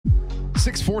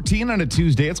6:14 on a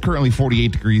Tuesday. It's currently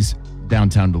 48 degrees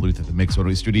downtown Duluth at the Mix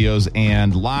Moto Studios,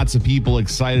 and lots of people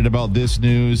excited about this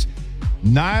news.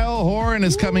 Niall Horan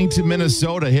is coming to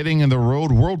Minnesota, hitting in the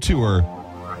Road World Tour.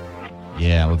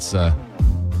 Yeah, let's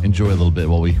enjoy a little bit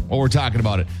while we're talking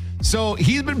about it. So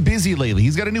he's been busy lately.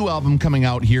 He's got a new album coming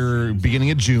out here beginning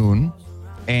of June,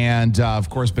 and of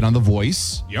course been on The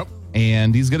Voice. Yep.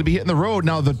 And he's going to be hitting the road.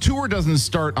 Now, the tour doesn't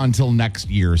start until next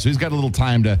year, so he's got a little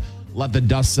time to let the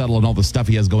dust settle and all the stuff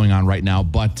he has going on right now.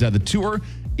 But the tour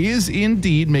is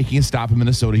indeed making a stop in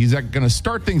Minnesota. He's going to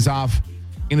start things off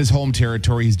in his home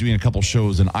territory. He's doing a couple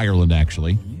shows in Ireland,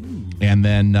 actually. And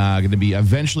then going to be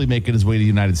eventually making his way to the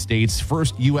United States.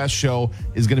 First U.S. show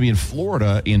is going to be in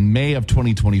Florida in May of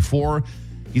 2024.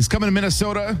 He's coming to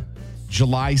Minnesota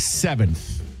July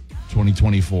 7th,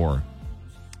 2024.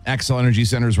 Xcel Energy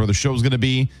Center is where the show's going to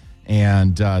be.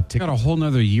 And got a whole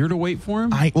nother year to wait for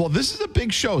him? Well, this is a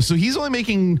big show. So he's only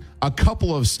making a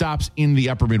couple of stops in the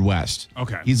upper Midwest.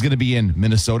 Okay. He's going to be in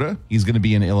Minnesota, he's going to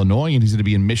be in Illinois, and he's going to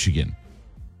be in Michigan.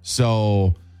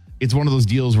 So it's one of those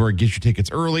deals where it gets your tickets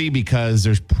early because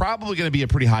there's probably going to be a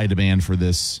pretty high demand for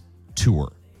this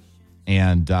tour.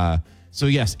 And so,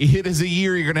 yes, it is a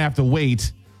year you're going to have to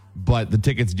wait, but the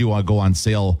tickets do go on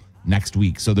sale next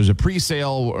week. So there's a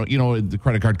pre-sale. You know, the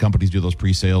credit card companies do those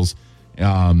pre-sales.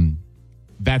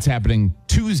 That's happening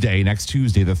next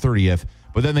Tuesday, the 30th.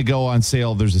 But then they go on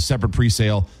sale. There's a separate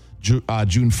pre-sale June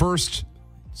 1st,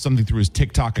 something through his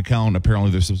TikTok account. Apparently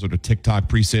there's some sort of TikTok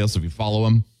pre-sale. So if you follow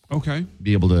him, okay,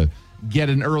 be able to get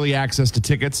an early access to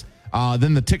tickets.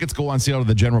 Then the tickets go on sale to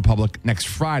the general public next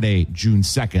Friday, June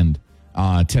 2nd,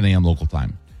 10 a.m. local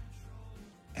time.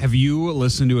 Have you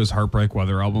listened to his Heartbreak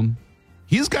Weather album?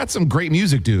 He's got some great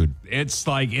music, dude. It's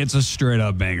a straight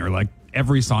up banger. Like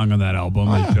every song on that album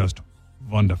is just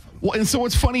wonderful. Well, and so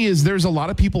what's funny is there's a lot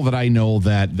of people that I know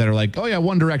that are like, oh yeah,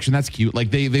 One Direction, that's cute.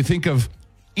 Like they think of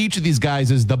each of these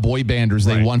guys as the boy banders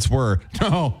they once were.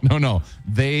 No.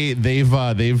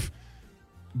 They've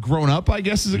grown up, I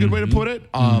guess is a good way to put it.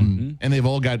 And they've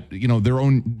all got, their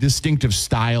own distinctive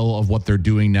style of what they're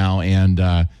doing now. And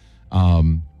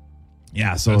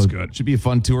yeah, so that's good. It should be a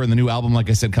fun tour. And the new album, like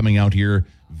I said, coming out here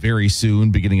very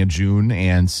soon, beginning of June.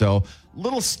 And so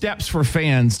little steps for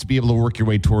fans to be able to work your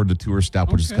way toward the tour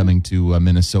stop, which is coming to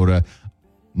Minnesota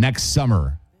next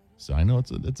summer. So I know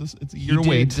it's a year to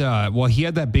wait. Well, he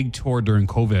had that big tour during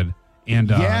COVID.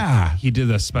 And he did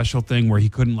a special thing where he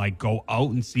couldn't go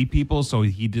out and see people. So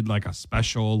he did a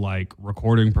special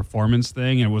recording performance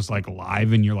thing. It was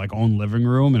live in your own living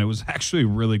room. And it was actually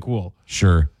really cool.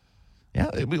 Sure.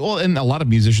 Yeah, well, and a lot of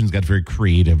musicians got very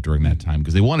creative during that time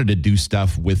because they wanted to do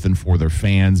stuff with and for their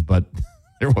fans, but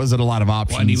there wasn't a lot of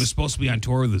options. Well, and he was supposed to be on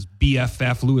tour with his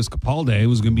BFF, Louis Capaldi. It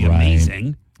was going to be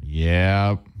amazing.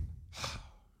 Yeah.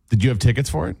 Did you have tickets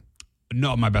for it?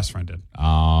 No, my best friend did.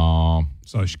 Oh.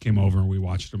 So she came over and we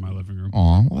watched it in my living room.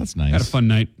 Oh, well, that's nice. Had a fun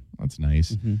night. That's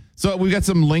nice. So we've got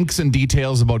some links and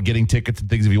details about getting tickets and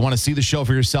things. If you want to see the show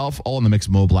for yourself, all in the Mix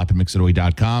mobile app at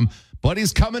mixitoy.com. But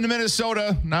he's coming to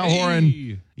Minnesota. Now,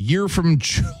 Horan, year from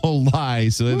July.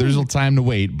 So there's a little time to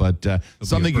wait. But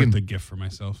something you can gift for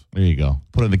myself. There you go.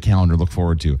 Put it in the calendar. Look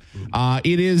forward to.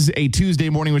 It is a Tuesday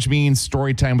morning, which means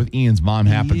story time with Ian's mom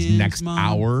happens next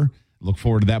hour. Look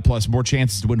forward to that. Plus, more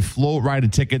chances to win Float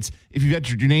Ride tickets. If you've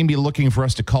entered your name, be looking for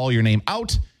us to call your name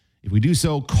out. If we do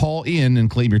so, call in and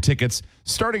claim your tickets.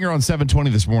 Starting around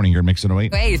 7:20 this morning here at Mix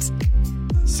 108. Wait.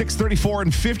 6:34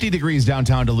 and 50 degrees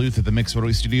downtown Duluth at the Mix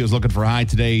 108 Studios. Looking for a high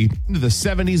today into the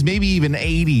 70s, maybe even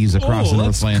 80s across the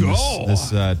Northland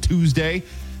this Tuesday.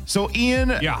 So, Ian,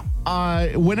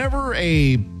 whenever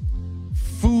a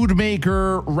food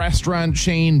maker, restaurant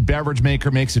chain, beverage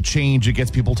maker makes a change, it gets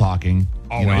people talking.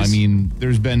 Always.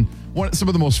 There's been some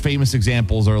of the most famous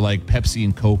examples are like Pepsi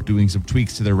and Coke doing some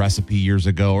tweaks to their recipe years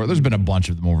ago, or there's been a bunch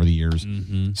of them over the years.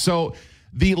 So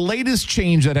the latest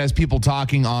change that has people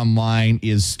talking online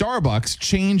is Starbucks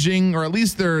changing, or at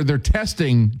least they're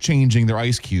testing changing their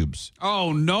ice cubes.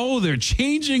 Oh no, they're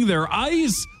changing their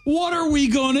ice. What are we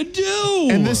going to do?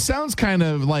 And this sounds kind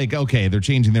of like, okay, they're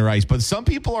changing their ice, but some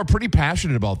people are pretty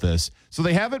passionate about this. So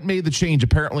they haven't made the change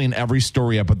apparently in every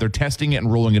store yet, but they're testing it and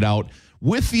rolling it out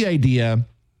with the idea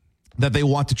that they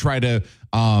want to try to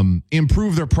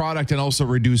improve their product and also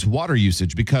reduce water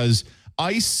usage, because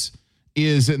ice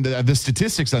is, and the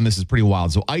statistics on this is pretty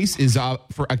wild. So ice is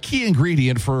for a key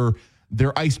ingredient for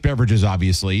their iced beverages,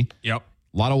 obviously. Yep.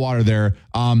 A lot of water there.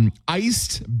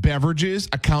 Iced beverages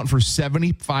account for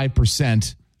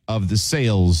 75% of the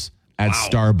sales at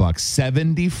Starbucks.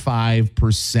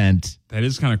 75%. That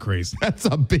is kind of crazy. That's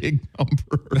a big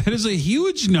number. That is a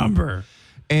huge number.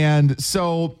 And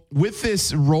so with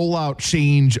this rollout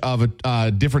change of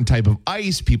a different type of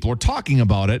ice, people are talking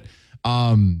about it.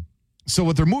 So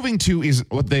what they're moving to is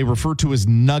what they refer to as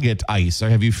nugget ice.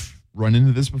 Have you run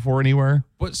into this before anywhere?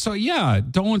 But so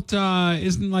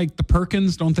isn't like the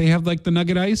Perkins, don't they have like the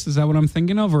nugget ice? Is that what I'm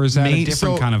thinking of? Or is that a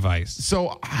different kind of ice?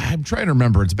 So I'm trying to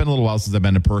remember. It's been a little while since I've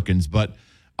been to Perkins, but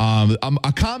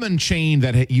a common chain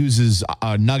that uses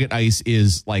nugget ice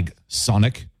is like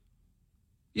Sonic.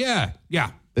 Yeah.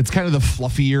 It's kind of the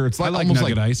fluffier. It's like almost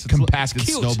like ice. Compacted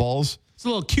snowballs. It's a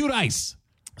little cute ice.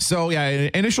 So yeah,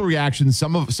 initial reactions.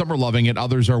 Some are loving it.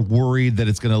 Others are worried that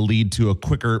it's going to lead to a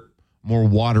quicker, more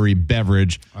watery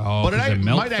beverage. But it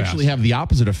might actually have the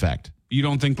opposite effect. You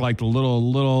don't think like the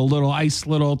little ice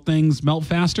little things melt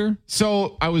faster?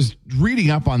 So I was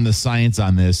reading up on the science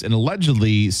on this, and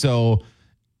allegedly, so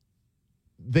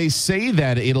they say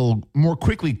that it'll more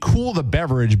quickly cool the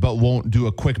beverage, but won't do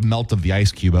a quick melt of the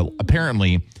ice cube,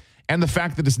 apparently. And the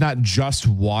fact that it's not just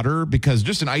water, because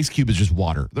just an ice cube is just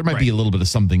water. There might be a little bit of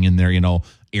something in there,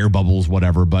 air bubbles,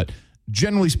 whatever. But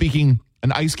generally speaking,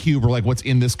 an ice cube, or like what's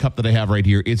in this cup that I have right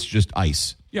here, it's just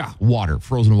ice. Yeah. Water,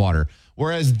 frozen water.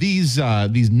 Whereas these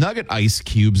nugget ice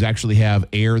cubes actually have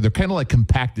air. They're kind of like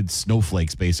compacted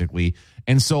snowflakes, basically.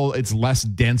 And so it's less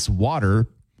dense water,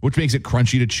 which makes it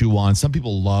crunchy to chew on. Some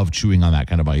people love chewing on that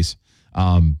kind of ice.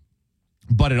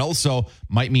 But it also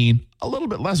might mean a little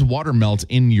bit less water melt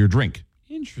in your drink.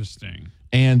 Interesting.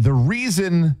 And the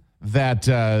reason that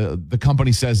the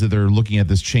company says that they're looking at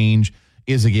this change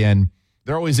is, again,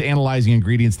 they're always analyzing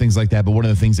ingredients, things like that. But one of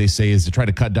the things they say is to try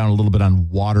to cut down a little bit on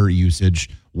water usage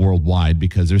worldwide,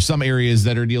 because there's some areas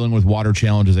that are dealing with water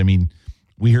challenges. I mean,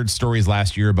 we heard stories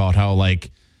last year about how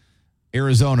like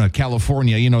Arizona,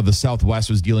 California, the Southwest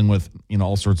was dealing with,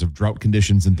 all sorts of drought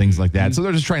conditions and things like that. So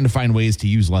they're just trying to find ways to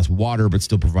use less water, but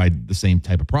still provide the same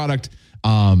type of product.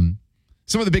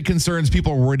 Some of the big concerns,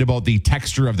 people are worried about the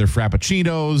texture of their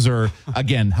Frappuccinos, or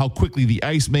again, how quickly the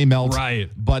ice may melt. Right.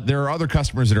 But there are other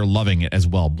customers that are loving it as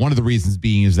well. One of the reasons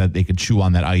being is that they can chew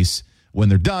on that ice when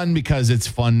they're done, because it's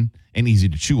fun and easy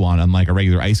to chew on, unlike a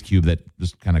regular ice cube that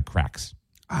just kind of cracks.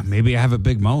 Maybe I have a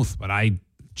big mouth, but I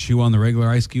chew on the regular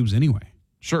ice cubes anyway.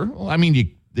 Sure. Well, I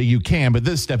mean, you can, but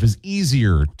this stuff is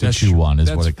easier to chew on,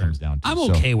 is what it comes down to. I'm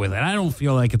okay with it. I don't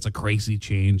feel like it's a crazy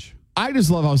change. I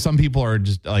just love how some people are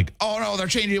just like, oh no, they're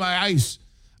changing my ice.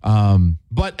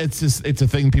 But it's a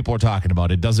thing people are talking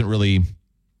about. It doesn't really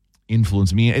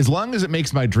influence me. As long as it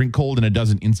makes my drink cold and it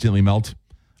doesn't instantly melt,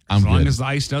 I'm good. As long as the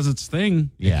ice does its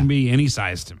thing, it can be any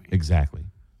size to me. Exactly.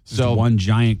 Just one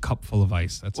giant cup full of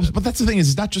ice. That's it. But that's the thing, is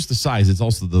it's not just the size, it's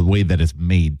also the way that it's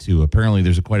made too. Apparently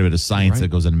there's quite a bit of science that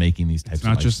goes into making these types of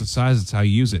ice. It's not just the size, it's how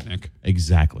you use it, Nick.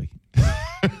 Exactly.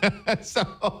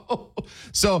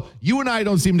 So you and I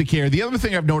don't seem to care. The other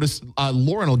thing I've noticed,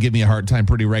 Lauren will give me a hard time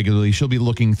pretty regularly. She'll be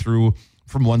looking through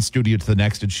from one studio to the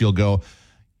next, and she'll go,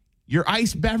 your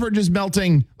ice beverage is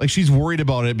melting. Like, she's worried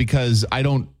about it because I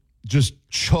don't just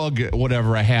chug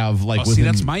whatever I have. Like, see,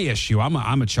 that's my issue. I'm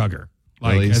a chugger.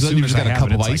 Like, really? as so soon as I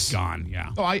have it, it's ice? like gone. Yeah.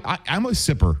 Oh, I'm a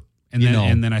sipper.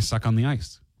 And then I suck on the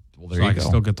ice. Well, there you go. I can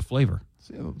still get the flavor.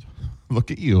 Look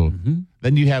at you. Mm-hmm.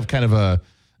 Then you have kind of a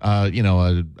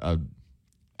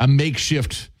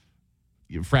makeshift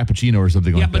Frappuccino or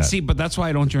something like that. Yeah, but that's why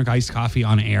I don't drink iced coffee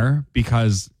on air,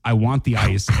 because I want the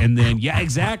ice. And then,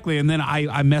 exactly. And then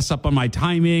I mess up on my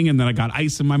timing, and then I got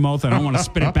ice in my mouth. And I don't want to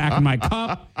spit it back in my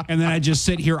cup. And then I just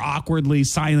sit here awkwardly,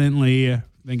 silently,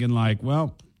 thinking like,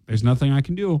 well, there's nothing I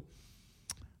can do.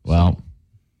 Well,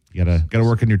 you gotta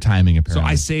work on your timing, apparently.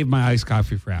 So I save my iced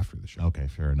coffee for after the show. Okay,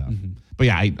 fair enough. Mm-hmm. But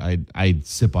yeah, I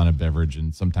sip on a beverage,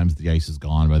 and sometimes the ice is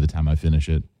gone by the time I finish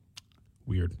it.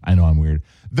 Weird. I know I'm weird.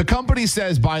 The company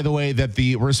says, by the way, that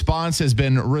the response has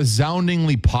been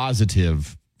resoundingly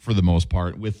positive for the most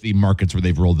part with the markets where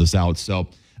they've rolled this out. So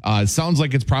it sounds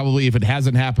like it's probably, if it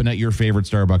hasn't happened at your favorite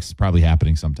Starbucks, it's probably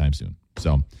happening sometime soon.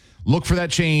 So look for that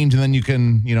change, and then you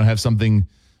can, have something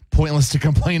pointless to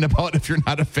complain about if you're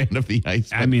not a fan of the ice.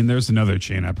 I mean, there's another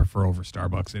chain I prefer over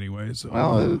Starbucks anyway. So.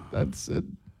 Well, that's it.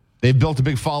 They've built a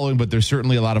big following, but there's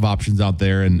certainly a lot of options out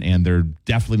there, and they're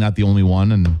definitely not the only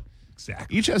one. And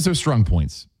exactly, each has their strong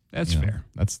points. That's fair.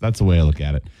 That's the way I look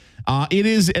at it. It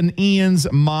is an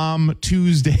Ian's Mom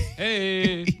Tuesday.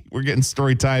 Hey, we're getting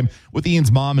story time with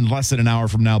Ian's mom in less than an hour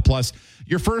from now. Plus,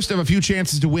 your first of a few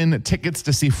chances to win tickets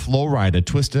to see Flow Ride at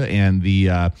Twista, and the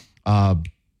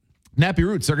Nappy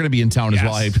Roots are going to be in town as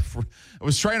well. I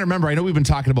was trying to remember. I know we've been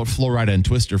talking about Flow Ride and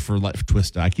Twister for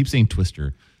Twista. I keep saying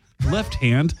Twister. Left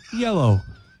hand, yellow.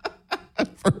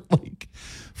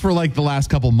 For for like the last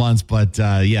couple months. But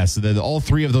so all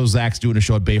three of those Zach's doing a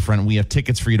show at Bayfront. We have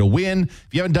tickets for you to win. If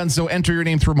you haven't done so, enter your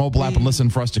name through a mobile app and listen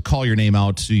for us to call your name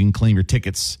out so you can claim your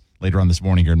tickets later on this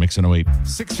morning here in Mix 108.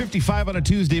 6:55 on a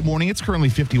Tuesday morning. It's currently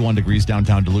 51 degrees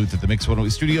downtown Duluth at the Mix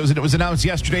 108 studios. And it was announced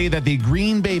yesterday that the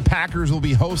Green Bay Packers will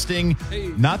be hosting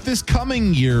not this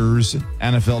coming year's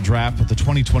NFL draft, but the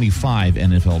 2025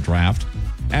 NFL draft.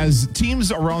 As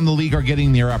teams around the league are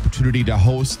getting their opportunity to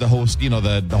host the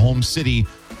home city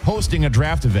hosting a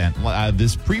draft event.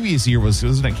 This previous year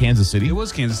wasn't it Kansas City? It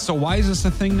was Kansas. So why is this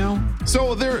a thing now?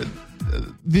 So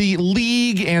the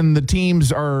league and the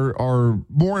teams are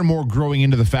more and more growing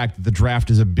into the fact that the draft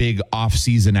is a big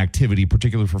off-season activity,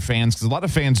 particularly for fans, because a lot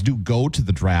of fans do go to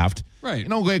the draft. Right.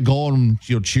 Go and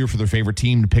cheer for their favorite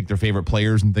team to pick their favorite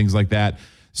players and things like that.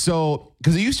 So,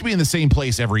 because it used to be in the same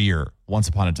place every year, once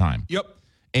upon a time. Yep.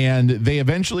 And they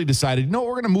eventually decided, no,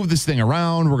 we're going to move this thing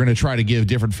around. We're going to try to give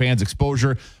different fans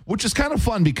exposure, which is kind of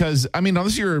fun because,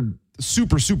 unless you're a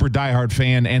super, super diehard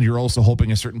fan and you're also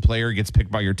hoping a certain player gets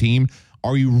picked by your team,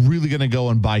 are you really going to go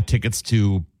and buy tickets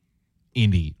to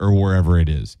Indy or wherever it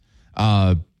is?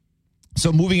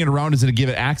 So moving it around is going to give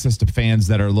it access to fans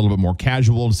that are a little bit more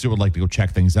casual and still would like to go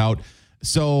check things out.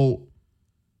 So,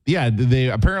 they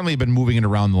apparently have been moving it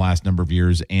around the last number of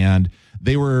years, and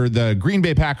the Green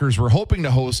Bay Packers were hoping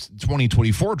to host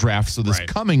 2024 draft, so this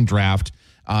coming draft,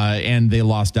 and they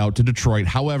lost out to Detroit.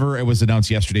 However, it was announced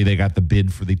yesterday they got the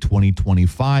bid for the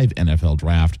 2025 NFL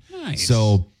draft. Nice.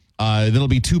 So there'll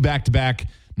be two back-to-back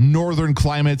northern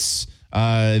climates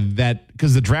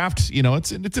because the draft,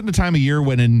 it's in the time of year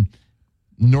when in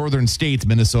northern states,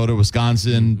 Minnesota,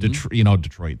 Wisconsin,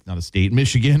 Detroit, not a state,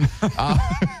 Michigan.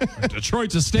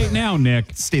 Detroit's a state now,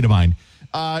 Nick. State of mind.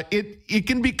 It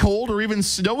can be cold or even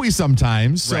snowy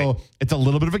sometimes. So it's a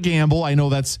little bit of a gamble. I know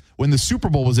that's when the Super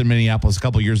Bowl was in Minneapolis a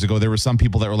couple of years ago. There were some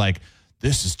people that were like,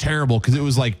 this is terrible because it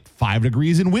was like 5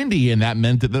 degrees and windy. And that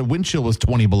meant that the wind chill was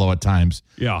 20 below at times.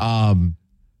 Yeah.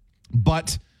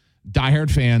 But diehard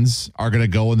fans are going to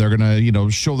go and they're going to,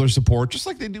 show their support just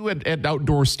like they do at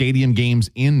outdoor stadium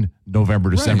games in November,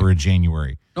 December, and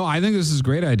January. No, I think this is a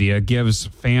great idea. It gives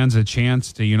fans a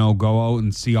chance to, go out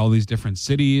and see all these different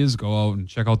cities, go out and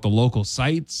check out the local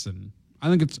sites. And I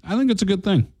think it's a good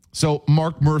thing. So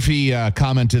Mark Murphy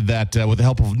commented that with the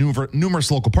help of numerous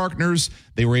local partners,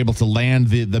 they were able to land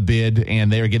the bid.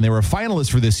 And they were a finalist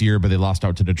for this year, but they lost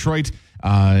out to Detroit.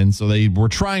 And so they were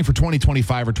trying for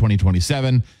 2025 or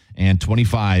 2027. And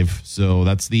 25, so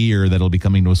that's the year that'll be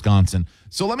coming to Wisconsin.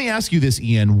 So let me ask you this,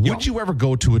 Ian. Would you ever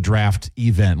go to a draft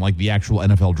event, like the actual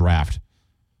NFL draft?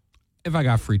 If I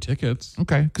got free tickets.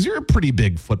 Okay, because you're a pretty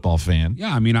big football fan.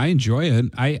 Yeah, I enjoy it.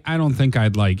 I don't think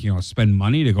I'd spend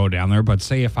money to go down there, but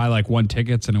say if I won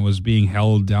tickets and it was being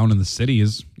held down in the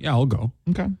cities, I'll go.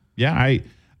 Okay. Yeah,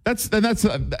 that's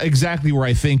exactly where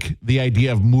I think the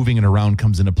idea of moving it around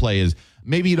comes into play is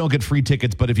maybe you don't get free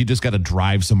tickets, but if you just got to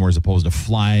drive somewhere as opposed to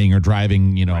flying or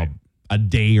driving, a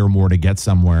day or more to get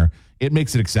somewhere, it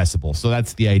makes it accessible. So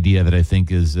that's the idea that I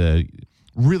think is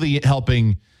really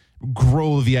helping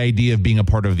grow the idea of being a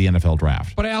part of the NFL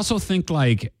draft. But I also think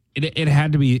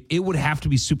it would have to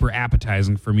be super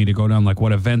appetizing for me to go down,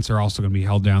 what events are also going to be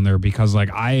held down there, because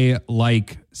I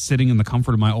like sitting in the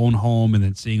comfort of my own home and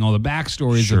then seeing all the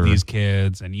backstories of these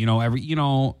kids and, and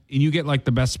you get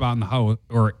the best spot in the house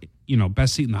or,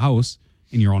 best seat in the house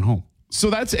in your own home. So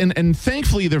that's and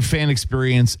thankfully their fan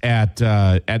experience at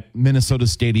Minnesota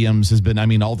stadiums has been.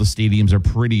 All the stadiums are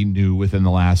pretty new within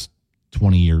the last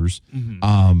 20 years,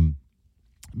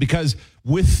 because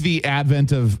with the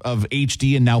advent of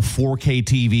HD and now 4K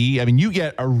TV, you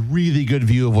get a really good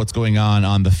view of what's going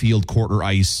on the field, court, or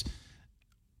ice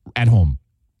at home.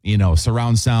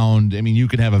 Surround sound. You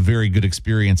can have a very good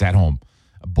experience at home.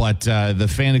 But the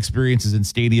fan experiences in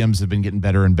stadiums have been getting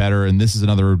better and better. And this is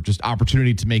another just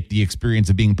opportunity to make the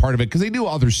experience of being part of it, because they do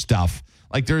other stuff.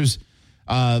 Like there's,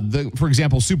 for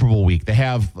example, Super Bowl week. They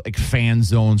have fan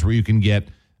zones where you can get,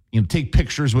 take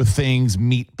pictures with things,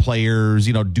 meet players,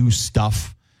 do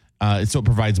stuff. So it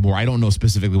provides more. I don't know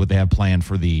specifically what they have planned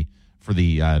for the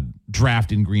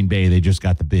draft in Green Bay. They just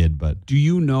got the bid. But do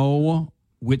you know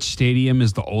which stadium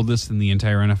is the oldest in the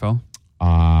entire NFL?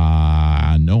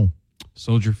 No.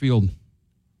 Soldier Field.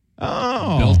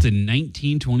 Oh. Built in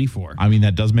 1924.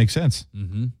 That does make sense.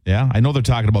 Mm-hmm. Yeah, I know they're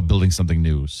talking about building something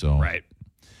new. So right.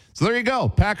 So there you go.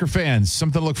 Packer fans,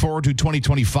 something to look forward to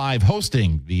 2025,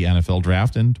 hosting the NFL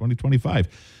draft in 2025.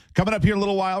 Coming up here in a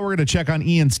little while, we're going to check on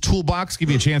Ian's toolbox,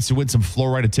 give you a chance to win some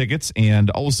Florida tickets. And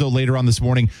also later on this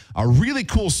morning, a really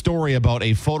cool story about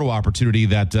a photo opportunity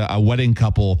that a wedding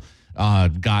couple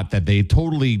got that they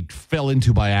totally fell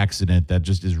into by accident. That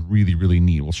just is really, really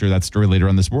neat. We'll share that story later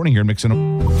on this morning here in Mix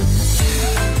and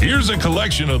Here's a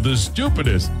collection of the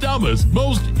stupidest, dumbest,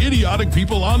 most idiotic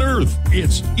people on earth.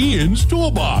 It's Ian's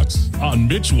Toolbox on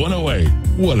Mix 108.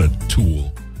 What a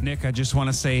tool. Nick, I just want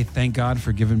to say thank God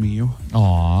for giving me you.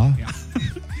 Aw. Yeah.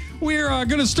 We're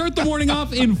going to start the morning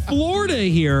off in Florida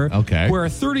here. Okay. Where a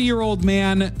 30-year-old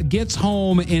man gets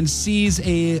home and sees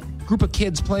a group of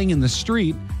kids playing in the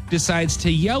street, decides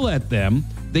to yell at them.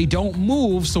 They don't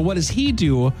move. So what does he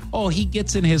do? Oh, he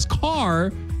gets in his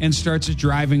car and starts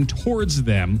driving towards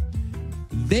them.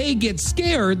 They get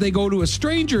scared. They go to a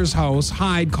stranger's house,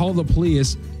 hide, call the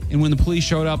police. And when the police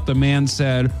showed up, the man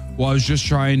said, well, I was just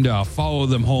trying to follow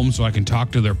them home so I can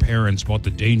talk to their parents about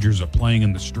the dangers of playing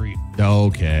in the street.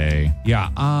 Okay.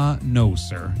 Yeah, no,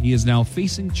 sir. He is now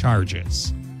facing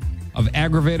charges of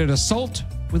aggravated assault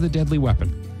with a deadly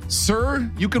weapon.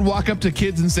 Sir, you could walk up to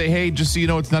kids and say, hey, just so you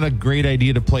know, it's not a great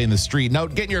idea to play in the street. Now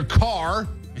get in your car.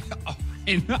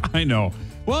 I know.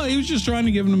 Well, he was just trying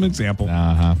to give him an example.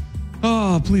 Uh-huh.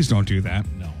 Oh, please don't do that.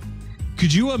 No.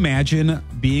 Could you imagine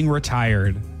being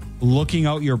retired, looking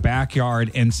out your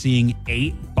backyard and seeing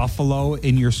 8 buffalo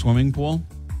in your swimming pool?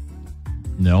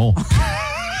 No.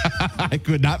 I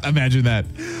could not imagine that.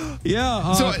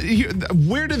 Yeah. So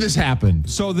where did this happen?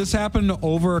 So this happened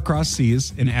over across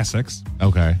seas in Essex.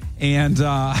 Okay. And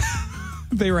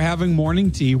they were having morning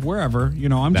tea wherever.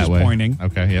 I'm just pointing.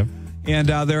 Okay, yep. And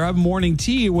they're having morning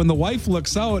tea when the wife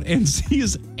looks out and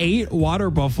sees 8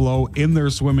 water buffalo in their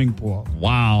swimming pool.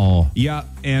 Wow. Yeah.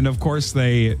 And of course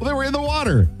they were in the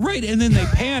water. Right. And then they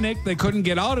panicked. They couldn't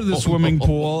get out of the swimming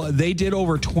pool. They did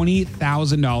over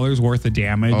 $20,000 worth of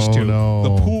damage to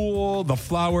the pool, the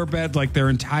flower bed, like their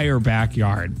entire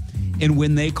backyard. And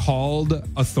when they called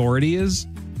authorities,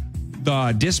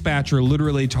 the dispatcher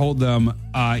literally told them,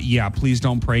 yeah, please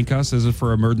don't prank us. This is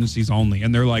for emergencies only.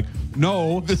 And they're like,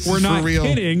 no, we're not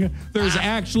kidding. There's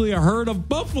actually a herd of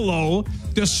buffalo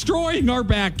destroying our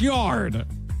backyard.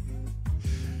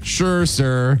 Sure,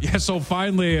 sir. Yeah, so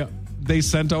finally they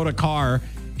sent out a car.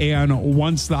 And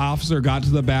once the officer got to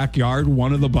the backyard,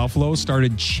 one of the buffaloes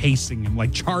started chasing him,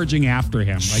 like charging after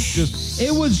him.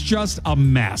 It was just a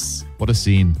mess. What a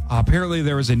scene. Apparently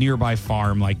there was a nearby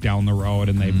farm like down the road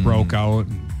and they broke out.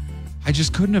 I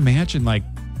just couldn't imagine like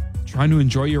trying to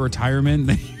enjoy your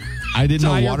retirement. I didn't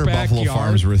know water buffalo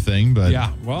farms were a thing, but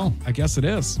yeah, well, I guess it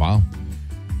is. Wow.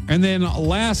 And then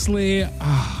lastly,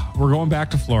 we're going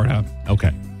back to Florida.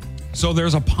 Okay. So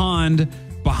there's a pond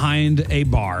behind a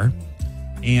bar.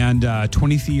 And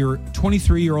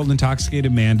 23-year-old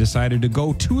intoxicated man decided to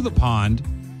go to the pond,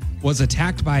 was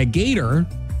attacked by a gator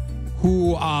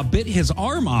who bit his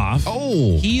arm off.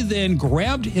 Oh. He then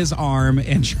grabbed his arm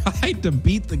and tried to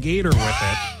beat the gator with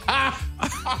it.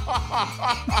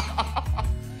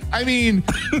 I mean,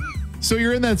 so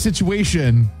you're in that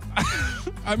situation.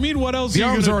 I mean, what else? The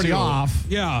arm's already off.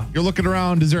 Yeah. You're looking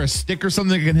around. Is there a stick or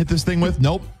something I can hit this thing with?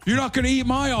 Nope. You're not going to eat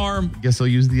my arm. Guess I'll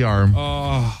use the arm.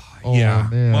 Oh, yeah.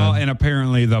 Man. Well, and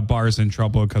apparently the bar's in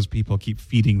trouble because people keep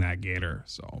feeding that gator.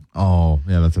 So. Oh,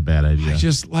 yeah, that's a bad idea.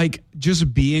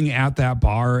 Just being at that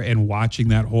bar and watching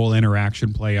that whole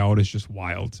interaction play out is just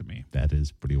wild to me. That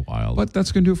is pretty wild. But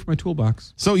that's going to do it for my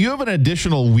toolbox. So you have an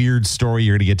additional weird story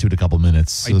you're going to get to in a couple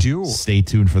minutes. So I do. Stay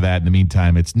tuned for that. In the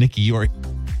meantime, it's Nikki York.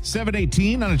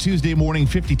 7:18 on a Tuesday morning,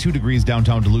 52 degrees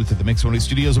downtown Duluth at the Mix 108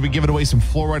 Studios. We'll be giving away some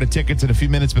Florida tickets in a few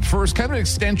minutes. But first, kind of an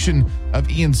extension of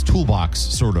Ian's toolbox,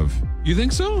 sort of. You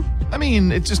think so? I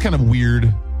mean, it's just kind of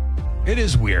weird. It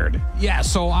is weird. Yeah,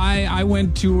 so I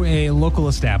went to a local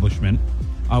establishment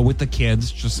with the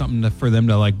kids, just something for them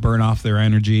to like burn off their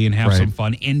energy and have some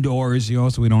fun indoors,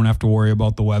 so we don't have to worry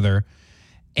about the weather.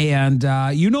 And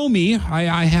you know me,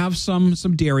 I have some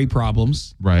dairy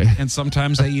problems. Right. And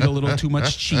sometimes I eat a little too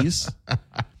much cheese.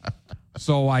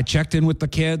 So I checked in with the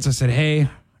kids. I said, hey, I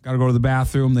got to go to the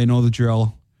bathroom. They know the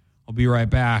drill. I'll be right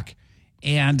back.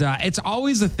 And it's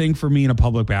always a thing for me in a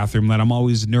public bathroom that I'm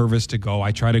always nervous to go.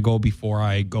 I try to go before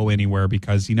I go anywhere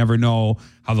because you never know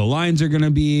how the lines are going to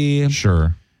be.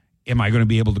 Sure. Am I going to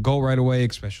be able to go right away,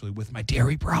 especially with my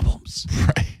dairy problems?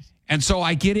 Right. And so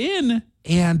I get in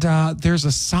and there's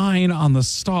a sign on the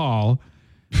stall.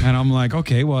 And I'm like,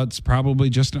 okay, well, it's probably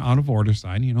just an out of order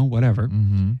sign, whatever.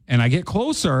 Mm-hmm. And I get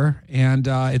closer and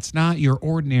it's not your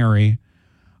ordinary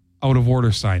out of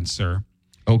order sign, sir.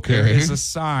 Okay. There is a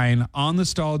sign on the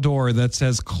stall door that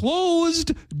says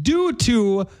closed due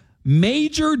to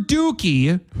major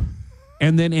dookie.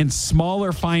 And then in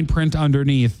smaller fine print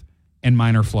underneath and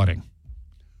minor flooding.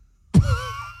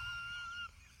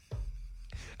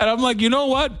 And I'm like, you know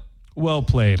what? Well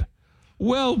played.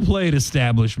 Well played,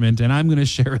 establishment. And I'm going to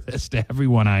share this to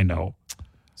everyone I know.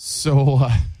 So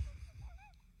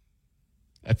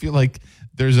I feel like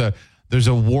there's a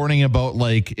warning about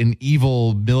like an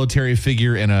evil military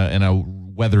figure and a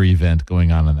weather event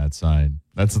going on that sign.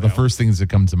 That's the first things that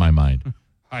come to my mind.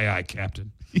 Aye,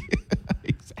 Captain.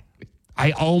 Exactly.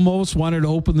 I almost wanted to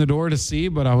open the door to see,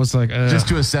 but I was like... just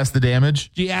to assess the damage?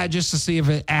 Yeah, just to see if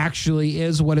it actually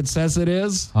is what it says it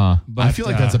is. Huh. But, I feel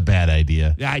like that's a bad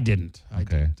idea. Yeah, I didn't.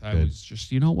 Okay, I was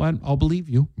just, you know what? I'll believe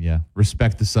you. Yeah.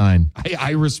 Respect the sign.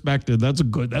 I respect it. That's a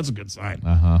good sign.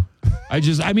 Uh-huh.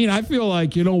 I feel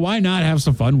like, why not have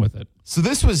some fun with it? So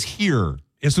this was here.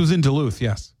 This was in Duluth,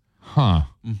 yes. Huh.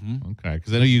 Mm-hmm. Okay.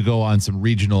 Because I know you go on some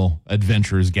regional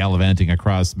adventures gallivanting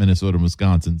across Minnesota and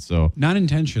Wisconsin. So not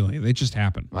intentionally. They just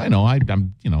happen. I know.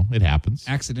 I'm it happens.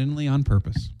 Accidentally on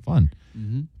purpose. Fun.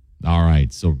 Mm-hmm. All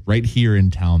right. So right here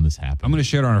in town, this happened. I'm going to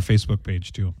share it on our Facebook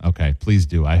page too. Okay. Please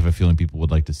do. I have a feeling people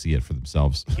would like to see it for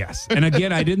themselves. Yes. And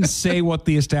again, I didn't say what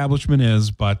the establishment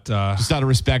is, but just out of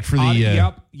respect for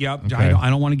the. Yep. Okay. I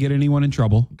don't want to get anyone in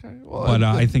trouble. Okay. Well, but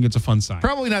I think it's a fun sign.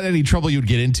 Probably not any trouble you'd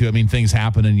get into. I mean, things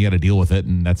happen and you got to deal with it,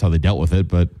 and that's how they dealt with it.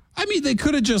 But they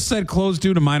could have just said closed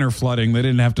due to minor flooding. They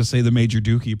didn't have to say the Major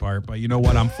Dookie part. But you know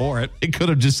what? I'm for it. It could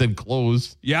have just said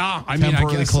closed. Yeah.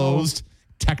 Temporarily I guess closed. So.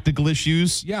 Technical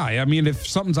issues. Yeah. If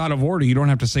something's out of order, you don't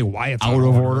have to say why it's out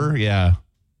of order. Yeah.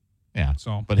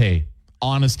 So, but hey,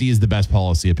 honesty is the best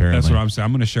policy, apparently. That's what I'm saying.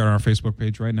 I'm going to share it on our Facebook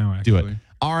page right now, actually. Do it.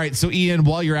 All right. So, Ian,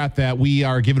 while you're at that, we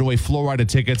are giving away Florida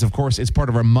tickets. Of course, it's part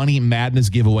of our Money Madness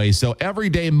giveaway. So every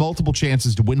day, multiple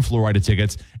chances to win Florida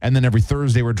tickets. And then every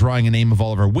Thursday, we're drawing a name of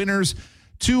all of our winners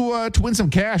to win some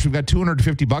cash. We've got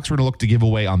 $250 we're going to look to give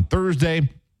away on Thursday.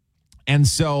 And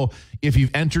so if you've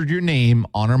entered your name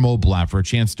on our mobile app for a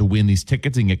chance to win these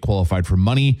tickets and get qualified for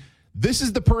money, this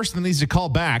is the person that needs to call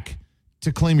back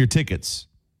to claim your tickets.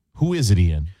 Who is it,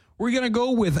 Ian? We're going to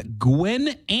go with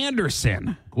Gwen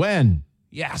Anderson. Gwen.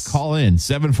 Yes. Call in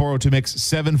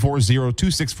 740-2MIX,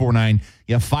 740-2649.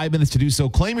 You have 5 minutes to do so.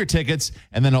 Claim your tickets,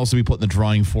 and then also be put in the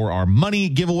drawing for our money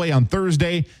giveaway on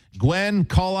Thursday. Gwen,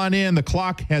 call on in. The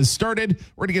clock has started.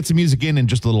 We're going to get some music in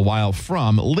just a little while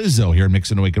from Lizzo here in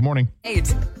Mix 108. Good morning.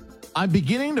 8. I'm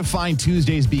beginning to find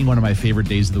Tuesdays being one of my favorite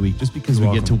days of the week just because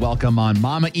we get to welcome on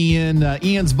Mama Ian,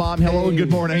 Ian's mom. Hello and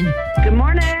good morning. Good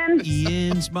morning.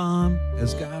 Ian's mom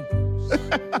has got...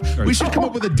 We should come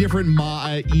up with a different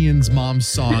Ian's mom's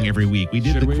song every week. We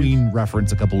did Queen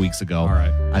reference a couple weeks ago. All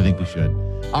right. I think we should.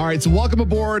 All right. So welcome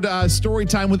aboard. Story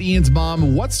time with Ian's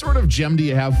mom. What sort of gem do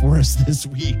you have for us this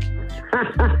week?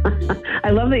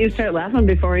 I love that you start laughing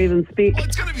before I even speak. Well,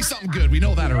 it's going to be something good. We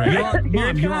know that already.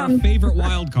 You're our favorite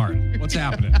wild card. What's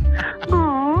happening?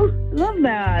 Oh, love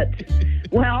that.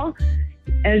 Well,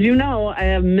 as you know, I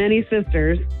have many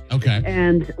sisters. Okay.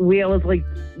 And we always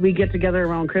we get together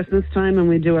around Christmas time and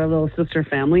we do our little sister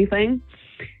family thing.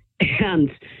 And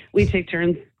we take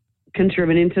turns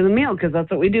contributing to the meal because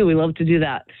that's what we do. We love to do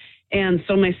that. And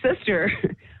so my sister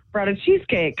brought a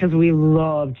cheesecake because we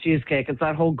love cheesecake. It's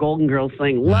that whole Golden Girls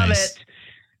thing. Love it.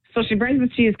 So she brings the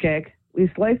cheesecake.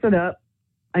 We slice it up.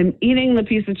 I'm eating the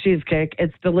piece of cheesecake.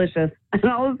 It's delicious. And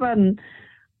all of a sudden,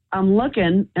 I'm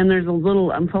looking, and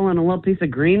I'm pulling a little piece of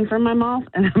green from my mouth,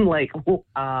 and I'm like,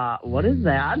 what is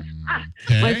that?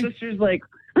 Okay. My sister's like,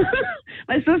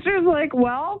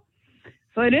 well,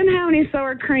 so I didn't have any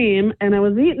sour cream, and I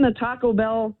was eating a Taco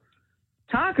Bell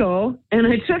taco, and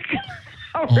I took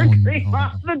sour cream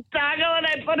off the taco, and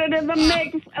I put it in the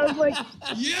mix. I was like,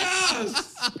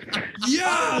 yes!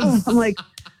 I'm like,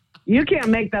 you can't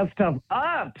make that stuff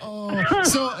up.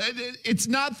 So it's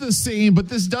not the same, but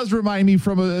this does remind me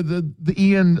from the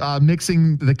Ian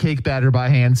mixing the cake batter by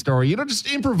hand story.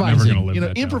 Just improvising.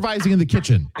 Improvising in the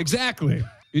kitchen. Exactly.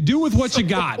 You do with what you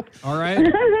got. All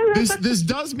right. This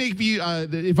does make me.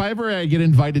 If I ever get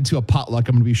invited to a potluck,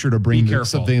 I'm going to be sure to bring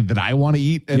something that I want to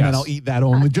eat, and then I'll eat that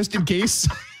only, just in case.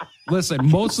 Listen,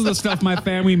 most of the stuff my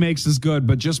family makes is good,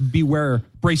 but just beware.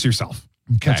 Brace yourself.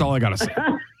 Okay. That's all I got to say.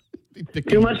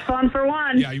 Too much fun for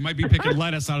one. Yeah, you might be picking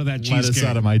lettuce out of that cheesecake. Lettuce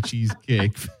out of my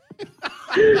cheesecake.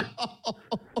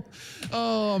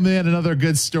 Oh, man, another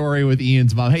good story with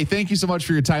Ian's mom. Hey, thank you so much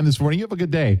for your time this morning. You have a good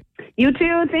day. You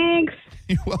too, thanks.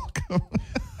 You're welcome.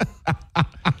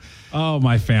 Oh,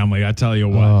 my family, I tell you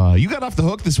what. You got off the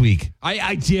hook this week.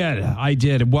 I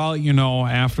did. Well,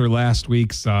 after last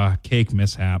week's cake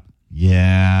mishap.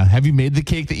 Yeah. Have you made the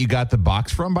cake that you got the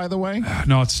box from, by the way?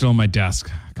 No, it's still on my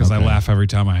desk because I laugh every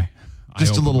time I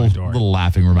just a little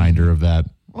laughing reminder of that.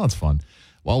 Well, that's fun.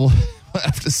 Well, we'll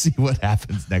have to see what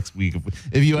happens next week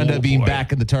if you end up being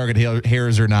back in the target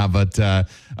hairs or not. But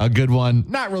a good one,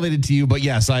 not related to you, but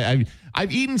yes, I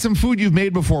I've eaten some food you've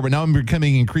made before, but now I'm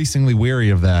becoming increasingly wary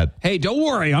of that. Hey, don't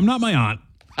worry. I'm not my aunt.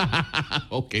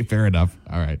 Okay, fair enough.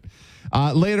 All right.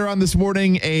 Later on this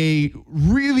morning, a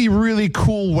really, really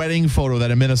cool wedding photo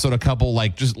that a Minnesota couple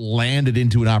just landed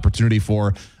into an opportunity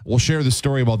for. We'll share the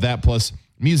story about that, plus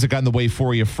music on the way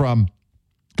for you from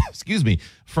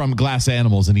Glass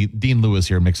Animals and Dean Lewis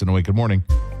here, Mix 108. Good morning.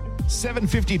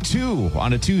 7:52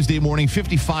 on a Tuesday morning,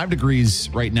 55 degrees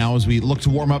right now as we look to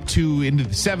warm up to into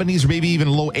the 70s or maybe even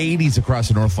low 80s across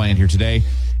the Northland here today.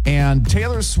 And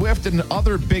Taylor Swift and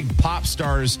other big pop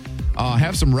stars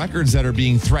have some records that are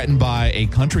being threatened by a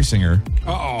country singer.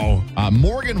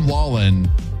 Morgan Wallen,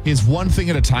 his One Thing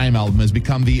at a Time album has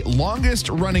become the longest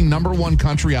running #1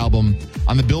 country album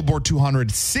on the Billboard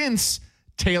 200 since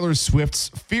Taylor Swift's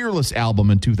Fearless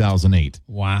album in 2008.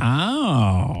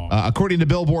 Wow. According to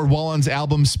Billboard, Wallen's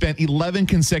album spent 11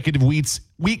 consecutive weeks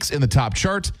in the top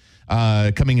chart,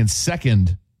 coming in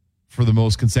second for the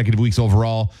most consecutive weeks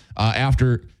overall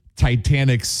after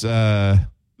Titanic's the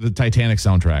Titanic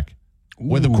soundtrack. Ooh.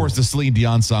 With, of course, the Celine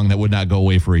Dion song that would not go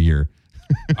away for a year.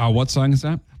 What song is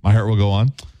that? My Heart Will Go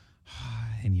On.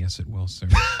 And yes, it will, sir.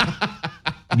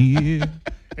 Near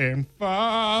and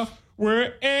far,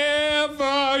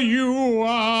 wherever you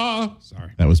are.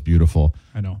 Sorry. That was beautiful.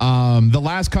 I know. The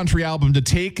last country album to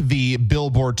take the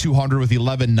Billboard 200 with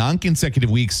 11 non-consecutive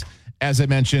weeks, as I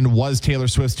mentioned, was Taylor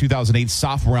Swift's 2008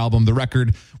 sophomore album, The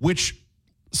Record, which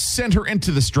sent her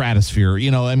into the stratosphere.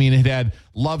 It had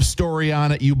Love Story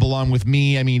on it, You Belong With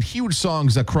Me. Huge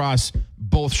songs across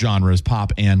both genres,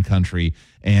 pop and country.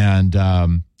 And,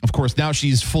 of course, now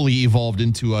she's fully evolved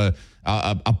into a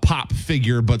pop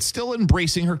figure, but still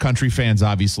embracing her country fans,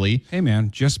 obviously. Hey,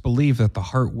 man, just believe that the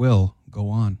heart will go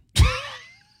on.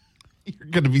 You're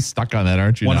going to be stuck on that,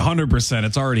 aren't you? 100%.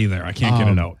 It's already there. I can't get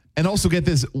it out. And also get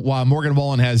this, Morgan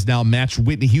Wallen has now matched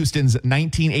Whitney Houston's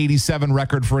 1987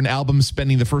 record for an album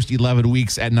spending the first 11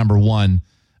 weeks at #1,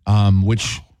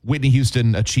 which Whitney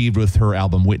Houston achieved with her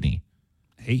album Whitney.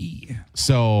 Hey.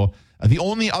 So the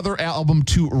only other album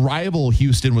to rival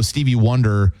Houston was Stevie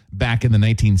Wonder back in the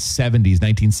 1970s,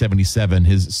 1977,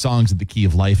 his Songs of the Key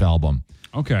of Life album.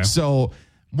 Okay. So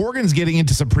Morgan's getting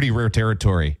into some pretty rare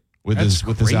territory with this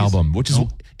album, which is,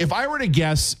 if I were to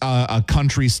guess a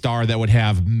country star that would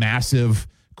have massive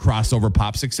crossover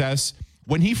pop success,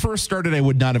 when he first started, I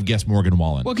would not have guessed Morgan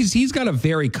Wallen. Well, because he's got a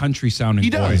very country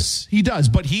sounding voice. He does,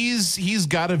 but he's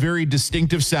got a very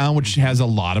distinctive sound, which has a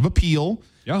lot of appeal.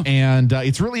 Yeah. And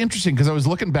it's really interesting because I was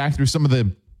looking back through some of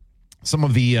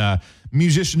the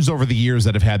musicians over the years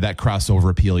that have had that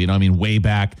crossover appeal. Way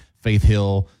back, Faith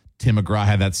Hill, Tim McGraw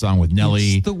had that song with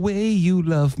Nelly. It's the way you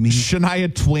love me.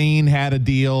 Shania Twain had a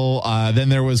deal. Then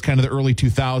there was kind of the early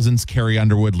 2000s, Carrie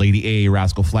Underwood, Lady A,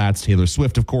 Rascal Flatts, Taylor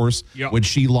Swift, of course, when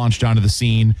she launched onto the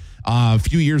scene. A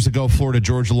few years ago, Florida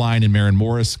Georgia Line and Maren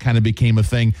Morris kind of became a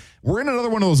thing. We're in another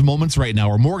one of those moments right now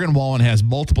where Morgan Wallen has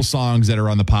multiple songs that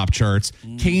are on the pop charts.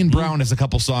 Mm-hmm. Kane Brown has a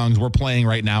couple songs we're playing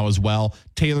right now as well.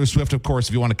 Taylor Swift, of course,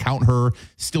 if you want to count her,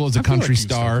 still is a country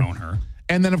star. Count her.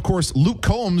 And then, of course, Luke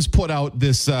Combs put out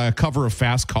this cover of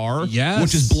Fast Car,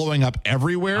 which is blowing up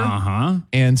everywhere. Uh-huh.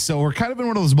 And so we're kind of in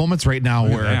one of those moments right now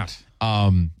where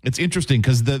it's interesting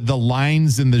because the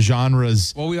lines and the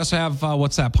genres. Well, we also have,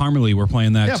 what's that, Parmalee? We're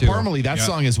playing that too. Yeah, Parmalee, that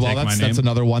song as well. That's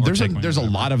another one. There's a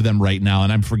lot of them right now,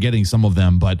 and I'm forgetting some of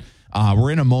them. But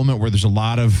we're in a moment where there's a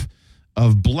lot of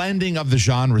blending of the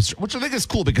genres, which I think is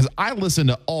cool because I listen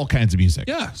to all kinds of music.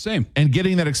 Yeah, same. And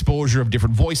getting that exposure of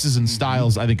different voices and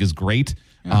styles, I think, is great.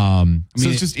 Yeah. So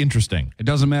it's just interesting. It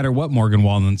doesn't matter what Morgan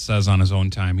Wallen says on his own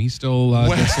time. He still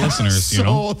gets listeners,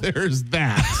 So there's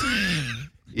that.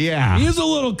 Yeah. He is a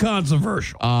little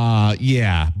controversial.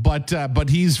 But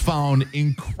he's found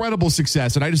incredible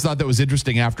success. And I just thought that was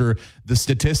interesting after the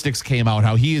statistics came out,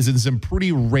 how he is in some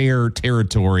pretty rare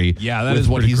territory with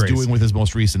what he's doing with his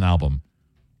most recent album.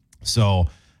 So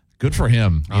good for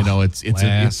him.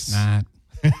 It's not.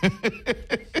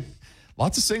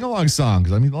 Lots of sing-along songs.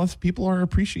 Lots of people are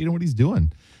appreciating what he's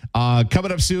doing.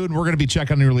 Coming up soon, we're going to be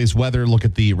checking on the latest weather, look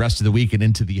at the rest of the week and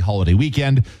into the holiday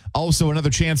weekend. Also, another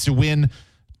chance to win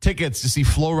tickets to see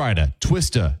Flo Rida,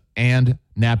 Twista, and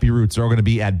Nappy Roots are all going to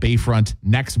be at Bayfront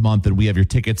next month, and we have your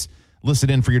tickets.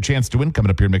 Listen in for your chance to win coming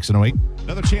up here in Mix 108.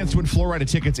 Another chance to win Flo Rida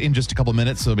tickets in just a couple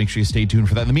minutes, so make sure you stay tuned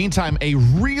for that. In the meantime, a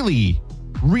really,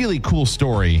 really cool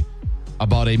story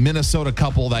about a Minnesota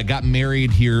couple that got married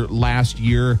here last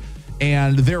year,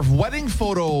 and their wedding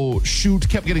photo shoot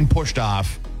kept getting pushed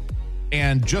off.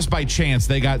 And just by chance,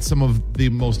 they got some of the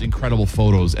most incredible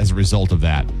photos as a result of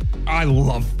that. I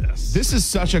love this. This is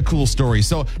such a cool story.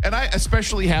 So, and I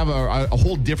especially have a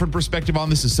whole different perspective on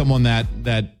this as someone that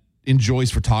enjoys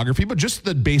photography, but just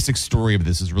the basic story of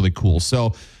this is really cool.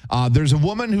 So there's a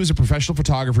woman who's a professional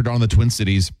photographer down in the Twin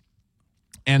Cities,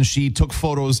 and she took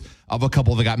photos of a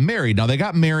couple that got married. Now, they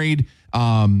got married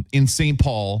in St.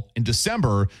 Paul in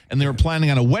December, and they were planning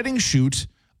on a wedding shoot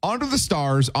under the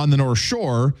stars on the North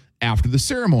Shore after the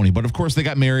ceremony. But, of course, they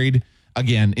got married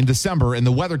again in December, and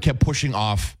the weather kept pushing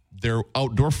off their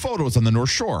outdoor photos on the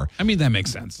North Shore. I mean, that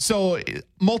makes sense. So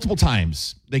multiple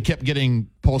times they kept getting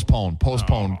postponed.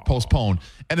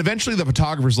 And eventually the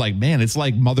photographer's like, man, it's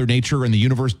like Mother Nature and the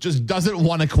universe just doesn't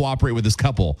want to cooperate with this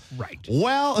couple. Right.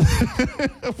 Well,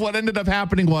 what ended up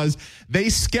happening was they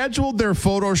scheduled their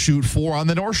photo shoot for on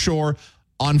the North Shore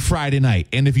on Friday night.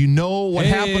 And if you know what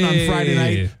happened on Friday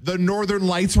night, the Northern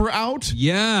Lights were out.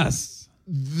 Yes.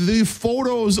 The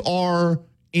photos are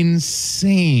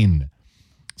insane.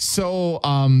 So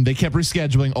they kept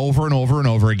rescheduling over and over and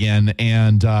over again,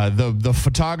 and the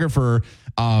photographer,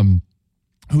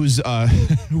 who's a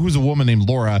woman named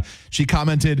Laura, she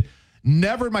commented,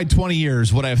 "Never in my 20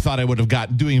 years would I have thought I would have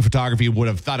got doing photography. Would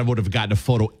have thought I would have gotten a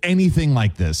photo anything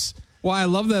like this." Well, I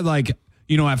love that. Like,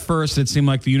 at first it seemed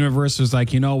like the universe was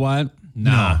like, you know what?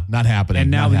 Nah, no, not happening.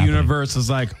 And now not the happening. Universe is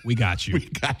like, we got you. We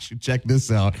got you. Check this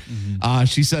out.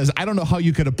 She says, I don't know how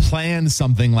you could have planned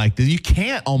something like this. You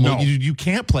can't you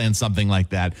can't plan something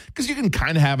like that because you can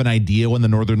kind of have an idea when the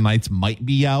Northern Lights might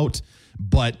be out,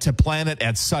 but to plan it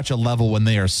at such a level when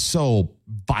they are so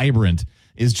vibrant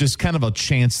is just kind of a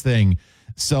chance thing.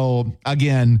 So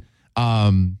again,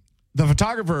 the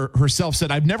photographer herself said,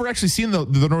 I've never actually seen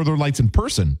the Northern Lights in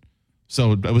person.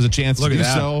 So it was a chance to do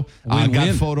so.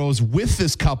 Got photos with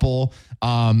this couple,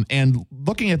 and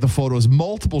looking at the photos,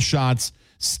 multiple shots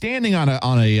standing on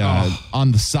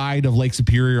the side of Lake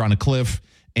Superior on a cliff,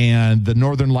 and the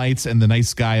Northern Lights and the night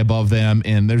sky above them.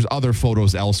 And there's other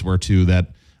photos elsewhere too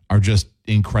that are just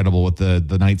incredible with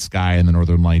the night sky and the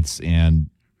Northern Lights. And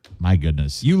my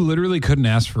goodness, you literally couldn't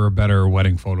ask for a better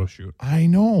wedding photo shoot. I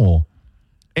know.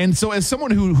 And so as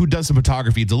someone who does some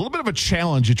photography, it's a little bit of a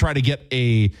challenge to try to get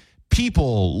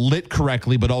people lit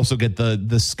correctly, but also get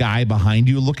the sky behind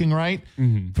you looking right.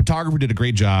 Mm-hmm. Photographer did a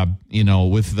great job,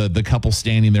 with the couple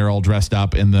standing there all dressed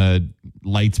up and the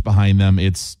lights behind them.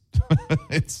 It's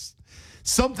it's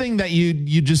something that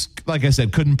you just, like I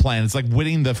said, couldn't plan. It's like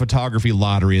winning the photography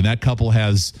lottery, and that couple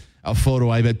has a photo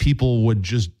I bet people would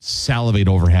just salivate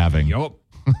over having. Yep.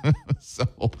 So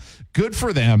good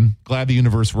for them. Glad the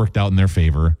universe worked out in their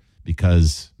favor.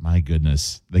 Because, my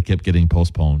goodness, they kept getting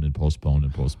postponed.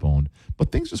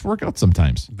 But things just work out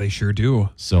sometimes. They sure do.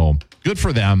 So, good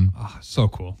for them. Oh, so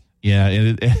cool.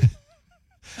 Yeah.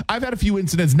 I've had a few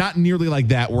incidents, not nearly like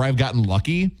that, where I've gotten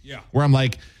lucky. Yeah. Where I'm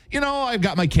like, I've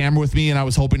got my camera with me, and I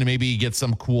was hoping to maybe get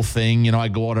some cool thing. I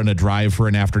go out on a drive for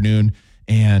an afternoon,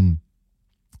 and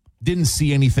didn't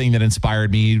see anything that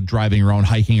inspired me driving around,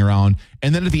 hiking around.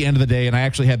 And then at the end of the day, and I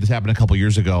actually had this happen a couple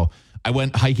years ago, I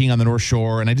went hiking on the North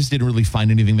Shore, and I just didn't really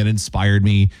find anything that inspired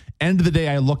me. End of the day,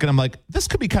 I look and I'm like, this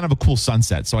could be kind of a cool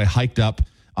sunset. So I hiked up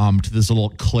to this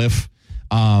little cliff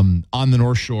on the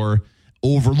North Shore,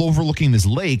 overlooking this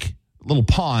lake, little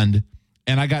pond,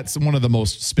 and I got one of the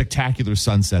most spectacular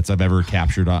sunsets I've ever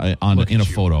captured in a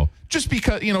photo. Just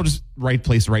because, just right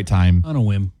place, right time. On a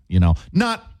whim.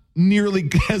 Not nearly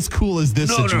as cool as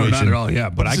this situation. No, not at all. Yeah,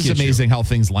 but it's just amazing how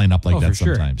things line up like that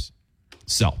sometimes. Sure.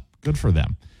 So good for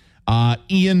them.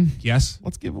 Ian. Yes.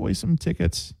 Let's give away some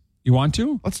tickets. You want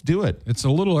to? Let's do it. It's a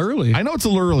little early. I know it's a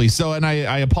little early. So, and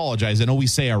I apologize. I know we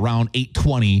say around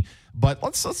 8:20, but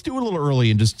let's do it a little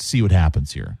early and just see what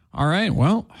happens here. All right.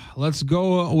 Well, let's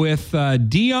go with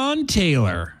Dion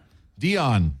Taylor.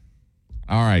 Dion.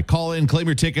 All right. Call in, claim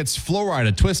your tickets. Flow Ride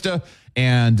at Twista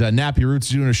and Nappy Roots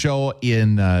doing a show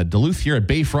in Duluth here at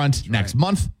Bayfront next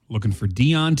month. Looking for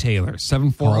Dion Taylor,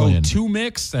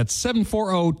 740-2-MIX. That's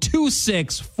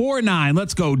 740-2649.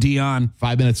 Let's go, Dion.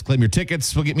 5 minutes, claim your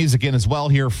tickets. We'll get music in as well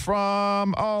here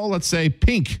from, let's say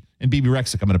Pink and BB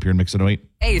Rexa coming up here in Mix 108.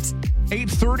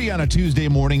 8:30 on a Tuesday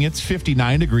morning. It's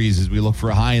 59 degrees as we look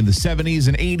for a high in the 70s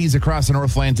and 80s across the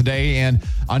Northland today. And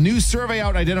a new survey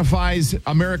out identifies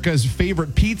America's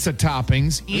favorite pizza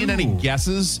toppings. Ian, any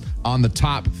guesses on the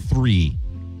top 3?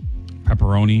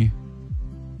 Pepperoni.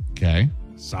 Okay.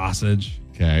 Sausage.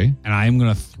 Okay. And I am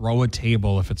going to throw a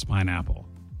table if it's pineapple.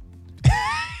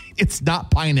 It's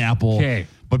not pineapple. Okay.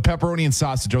 But pepperoni and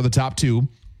sausage are the top 2.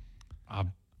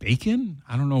 Bacon?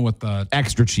 I don't know what the...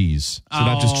 Extra cheese. So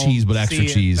not just cheese, but extra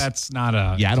cheese. That's not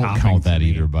a... Yeah, I don't count that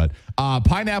either. But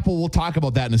pineapple, we'll talk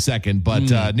about that in a second.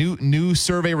 But new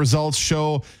survey results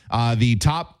show the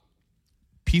top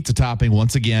pizza topping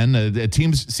once again. It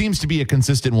seems to be a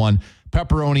consistent one.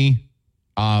 Pepperoni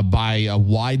by a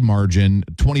wide margin,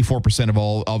 24% of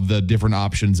all of the different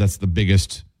options. That's the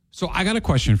biggest. So I got a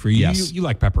question for you. Yes. You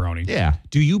like pepperoni. Yeah.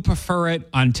 Do you prefer it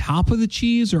on top of the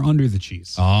cheese or under the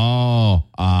cheese? Oh,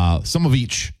 some of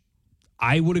each.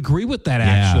 I would agree with that,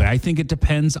 actually. I think it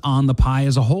depends on the pie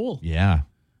as a whole. Yeah.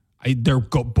 They're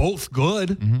both good.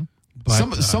 Mm-hmm.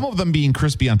 But, some of them being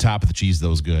crispy on top of the cheese,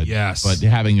 though, is good. Yes. But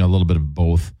having a little bit of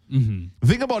both. Mm-hmm. The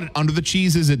thing about it under the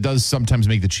cheese is it does sometimes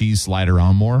make the cheese slide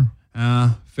around more.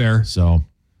 Fair. So,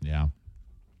 yeah.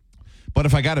 But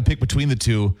if I got to pick between the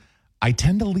two, I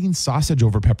tend to lean sausage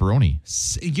over pepperoni.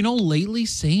 Lately,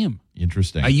 same.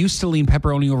 Interesting. I used to lean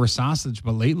pepperoni over sausage,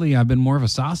 but lately I've been more of a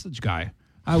sausage guy.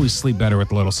 I always sleep better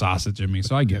with a little sausage in me,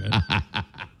 so I get it.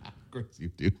 Of course you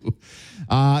do.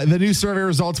 The new survey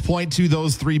results point to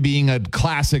those three being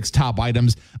classics top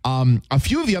items. A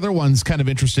few of the other ones kind of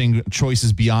interesting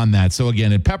choices beyond that. So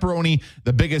again, at pepperoni,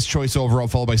 the biggest choice overall,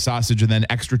 followed by sausage and then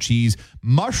extra cheese.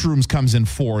 Mushrooms comes in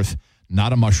fourth.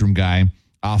 Not a mushroom guy.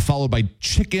 Followed by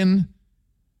chicken,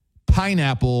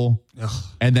 pineapple,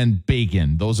 and then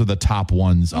bacon. Those are the top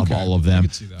ones of all of them.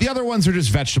 The other ones are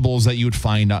just vegetables that you would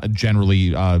find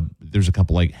generally. There's a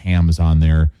couple like hams on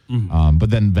there, but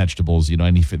then vegetables,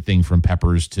 anything from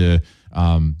peppers to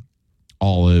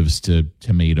olives to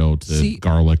tomato to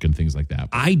garlic and things like that.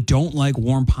 I don't like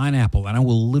warm pineapple, and I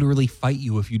will literally fight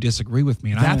you if you disagree with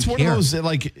me. And that's I don't one care. of those,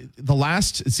 like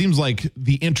it seems like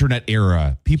the internet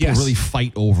era, people really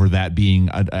fight over that being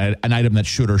an item that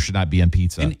should or should not be on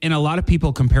pizza. And a lot of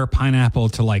people compare pineapple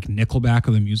to like Nickelback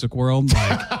of the music world.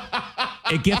 Like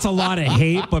it gets a lot of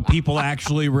hate, but people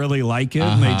actually really like it.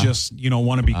 And they just,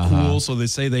 want to be cool. So they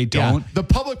say they don't. Yeah. The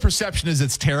public perception is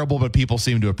it's terrible, but people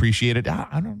seem to appreciate it.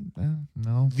 I don't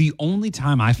know. The only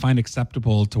time I find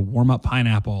acceptable to warm up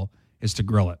pineapple is to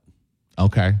grill it.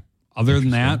 Okay. Other than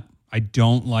that, I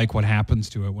don't like what happens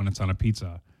to it when it's on a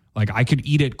pizza. Like I could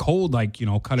eat it cold, like,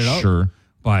 cut it out. Sure.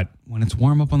 But when it's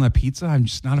warm up on the pizza, I'm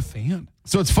just not a fan.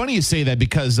 So it's funny you say that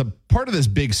because a part of this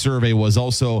big survey was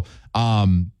also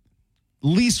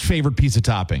least favorite pizza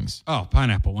toppings. Oh,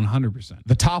 pineapple, 100%.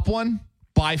 The top one,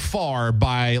 by far,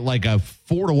 by like a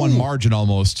 4-1 margin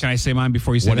almost. Can I say mine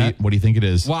before you say that? What do you think it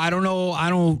is? Well, I don't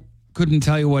know. Couldn't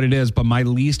tell you what it is, but my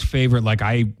least favorite, like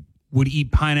I would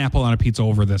eat pineapple on a pizza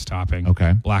over this topping.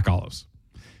 Okay. Black olives.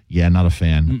 Yeah, not a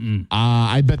fan.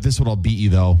 I bet this one will beat you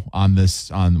though on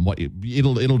this. On what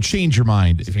it'll change your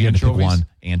mind if you had to pick one.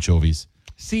 Anchovies.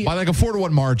 See, by like a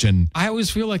 4-1 margin. I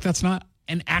always feel like that's not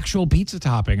an actual pizza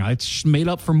topping. It's just made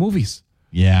up for movies.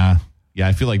 Yeah.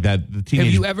 I feel like that. Have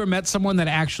you ever met someone that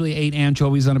actually ate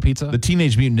anchovies on a pizza? The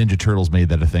Teenage Mutant Ninja Turtles made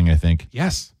that a thing, I think.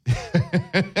 Yes.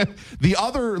 The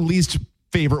other least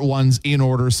favorite ones in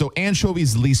order. So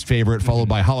anchovies least favorite, followed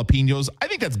by jalapenos. I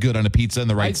think that's good on a pizza in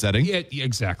the right setting. Yeah,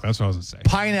 exactly. That's what I was going to say.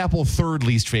 Pineapple third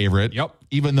least favorite. Yep.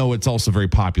 Even though it's also very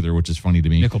popular, which is funny to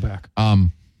me.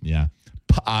 Nickelback. Yeah.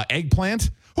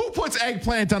 Eggplant. Who puts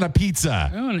eggplant on a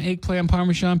pizza? Oh, an eggplant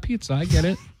Parmesan pizza. I get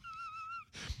it.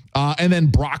 And then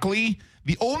broccoli.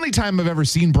 The only time I've ever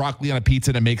seen broccoli on a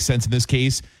pizza that makes sense in this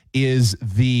case is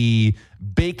the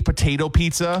baked potato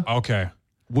pizza. Okay.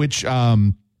 Which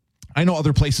I know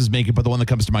other places make it, but the one that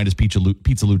comes to mind is Pizza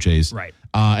Luce's. Right.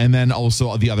 And then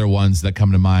also the other ones that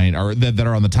come to mind are that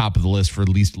are on the top of the list for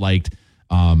least liked.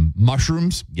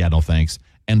 Mushrooms. Yeah, no thanks.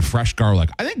 And fresh garlic.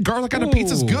 I think garlic on a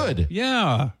pizza is good.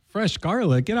 Yeah. Fresh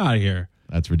garlic. Get out of here.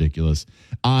 That's ridiculous.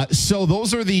 So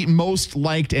those are the most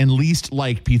liked and least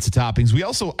liked pizza toppings. We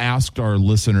also asked our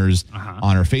listeners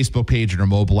on our Facebook page and our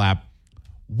mobile app,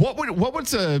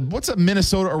 what's a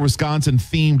Minnesota or Wisconsin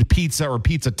themed pizza or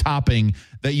pizza topping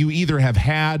that you either have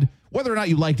had, whether or not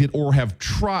you liked it, or have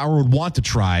tried or would want to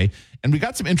try. And we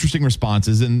got some interesting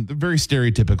responses and very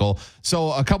stereotypical.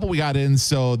 So a couple we got in.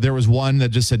 So there was one that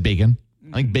just said bacon.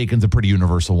 I think bacon's a pretty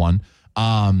universal one.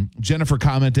 Jennifer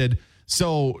commented,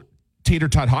 so tater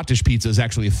tot hot dish pizza is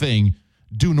actually a thing.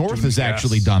 Due North has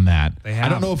actually done that. I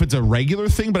don't know if it's a regular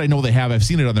thing, but I know they have. I've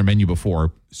seen it on their menu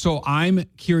before. So I'm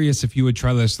curious if you would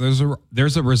try this.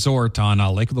 There's a resort on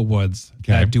Lake of the Woods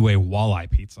that do a walleye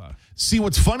pizza. See,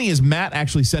 what's funny is Matt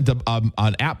actually sent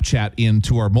an app chat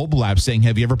into our mobile app saying,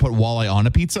 have you ever put walleye on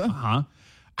a pizza?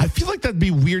 I feel like that'd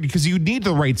be weird because you need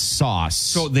the right sauce.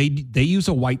 So they use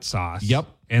a white sauce. Yep.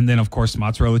 And then, of course,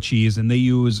 mozzarella cheese. And they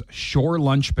use shore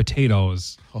lunch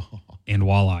potatoes and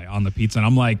walleye on the pizza. And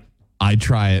I'm like, I'd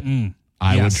try it.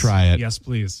 I would try it. Yes,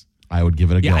 please. I would give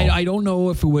it a go. I don't know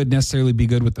if it would necessarily be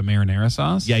good with the marinara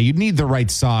sauce. Yeah, you'd need the right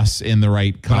sauce in the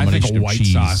right combination but I think a white of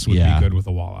cheese. sauce would be good with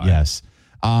a walleye. Yes.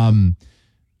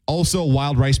 Also,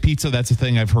 wild rice pizza. That's a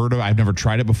thing I've heard of. I've never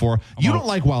tried it before. You don't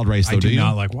like wild rice, though, do you? I do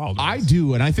not like wild rice. I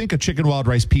do, and I think a chicken wild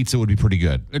rice pizza would be pretty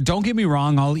good. Don't get me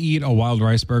wrong. I'll eat a wild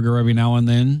rice burger every now and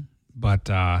then, but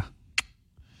not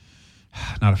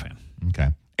a fan. Okay.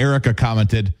 Erica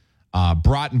commented,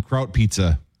 brat and kraut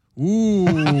pizza.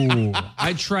 Ooh,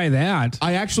 I'd try that.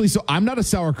 I'm not a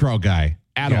sauerkraut guy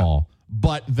at all.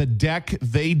 But the Deck,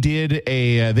 they did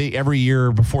every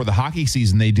year before the hockey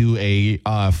season, they do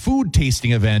a food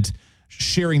tasting event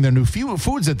sharing their new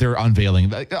foods that they're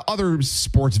unveiling. Other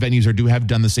sports venues have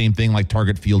done the same thing, like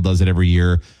Target Field does it every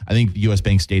year. I think US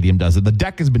Bank Stadium does it. The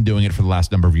Deck has been doing it for the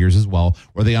last number of years as well,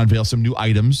 where they unveil some new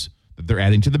items that they're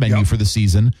adding to the menu for the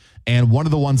season. And one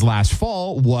of the ones last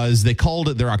fall was, they called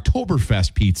it their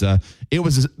Oktoberfest pizza.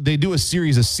 They do a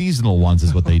series of seasonal ones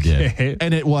is what they did.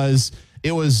 And it was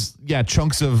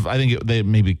chunks of, I think they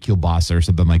maybe kielbasa or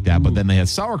something like that. Ooh. But then they had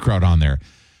sauerkraut on there.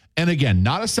 And again,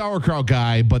 not a sauerkraut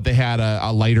guy, but they had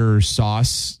a lighter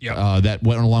sauce that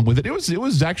went along with it. It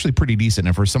was actually pretty decent.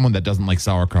 And for someone that doesn't like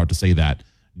sauerkraut to say that,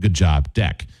 good job,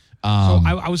 Deck. So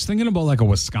I was thinking about like a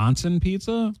Wisconsin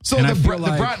pizza. So the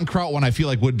brat and kraut one, I feel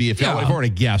like would be, if I were to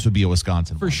guess, would be a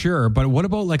Wisconsin for one. Sure. But what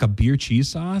about like a beer cheese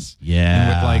sauce? Yeah. And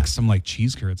with like some like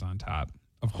cheese curds on top.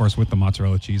 Of course, with the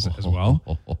mozzarella cheese as well.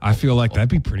 I feel like that'd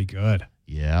be pretty good.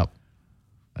 Yep.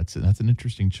 That's an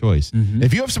interesting choice. Mm-hmm.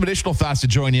 If you have some additional thoughts to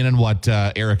join in on what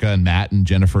Erica and Matt and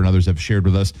Jennifer and others have shared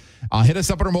with us, hit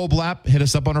us up on our mobile app, hit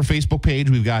us up on our Facebook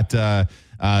page. We've got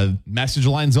message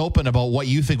lines open about what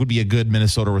you think would be a good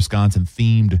Minnesota, Wisconsin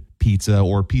themed pizza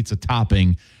or pizza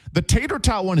topping. The tater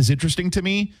tot one is interesting to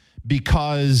me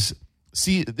because,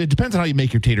 it depends on how you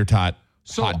make your tater tot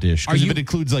hot dish. Because if it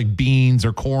includes like beans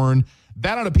or corn,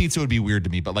 that on a pizza would be weird to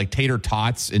me, but like tater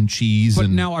tots and cheese. But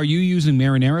now, are you using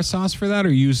marinara sauce for that,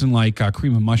 or using like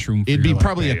cream of mushroom? It'd be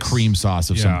probably a cream sauce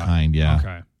of some kind. Yeah.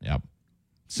 Okay. Yep.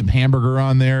 Some hamburger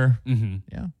on there. Mm-hmm.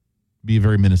 Yeah. Be a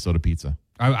very Minnesota pizza.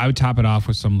 I would top it off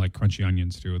with some like crunchy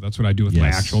onions too. That's what I do with my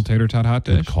actual tater tot hot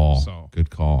dish. Good call. Good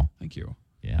call. Thank you.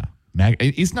 Yeah.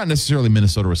 It's not necessarily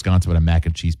Minnesota, Wisconsin, but a mac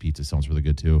and cheese pizza sounds really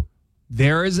good too.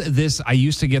 There is this. I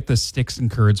used to get the sticks and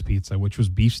curds pizza, which was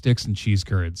beef sticks and cheese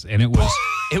curds, and it was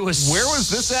where was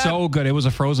this at? So good. It was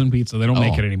a frozen pizza. They don't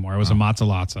make it anymore. It was a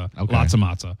matzah, okay. Lots of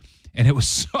matzah, and it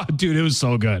was it was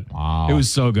so good. Wow, it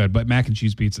was so good. But mac and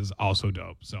cheese pizza is also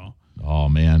dope. So, oh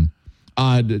man,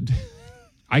 I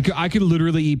could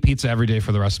literally eat pizza every day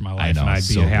for the rest of my life, and I'd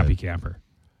be a happy camper.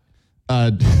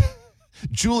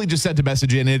 Julie just sent a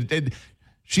message in.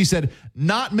 She said,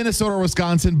 not Minnesota or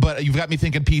Wisconsin, but you've got me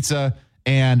thinking pizza,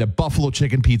 and buffalo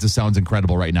chicken pizza sounds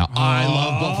incredible right now. I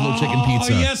love buffalo chicken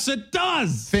pizza. Yes, it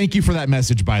does. Thank you for that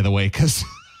message, by the way, because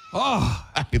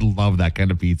I love that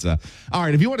kind of pizza. All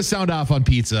right, if you want to sound off on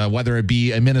pizza, whether it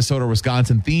be a Minnesota or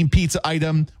Wisconsin themed pizza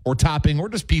item or topping or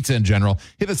just pizza in general,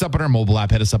 hit us up on our mobile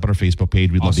app, hit us up on our Facebook page.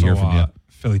 We'd love to hear from you.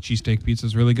 Philly cheesesteak pizza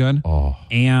is really good. Oh.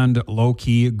 And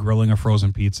low-key grilling a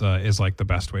frozen pizza is like the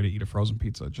best way to eat a frozen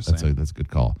pizza. That's a good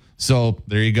call. So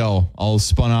there you go. All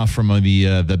spun off from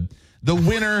the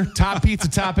winner top pizza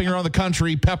topping around the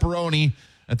country, pepperoni.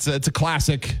 It's a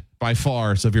classic by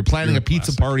far. So if you're planning a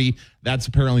pizza party, that's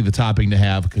apparently the topping to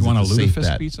have. You want a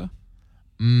lutefisk pizza?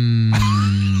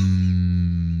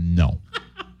 No.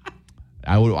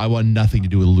 I want nothing to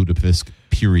do with lutefisk.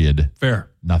 Period. Fair.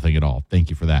 Nothing at all. Thank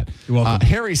you for that. You're welcome.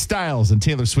 Harry Styles and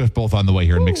Taylor Swift both on the way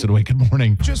here in Mix It Away. Good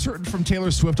morning. Just heard from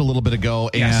Taylor Swift a little bit ago,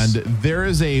 and there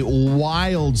is a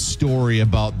wild story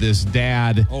about this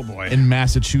dad in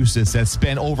Massachusetts that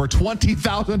spent over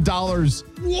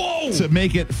 $20,000 to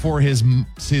make it for his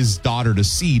daughter to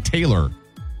see Taylor.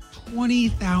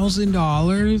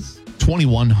 $20,000?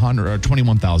 $2,100 or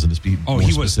 $21,000 to be more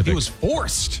specific. He was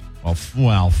forced.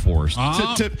 Forced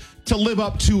to live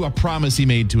up to a promise he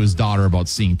made to his daughter about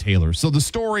seeing Taylor. So the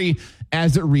story,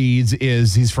 as it reads,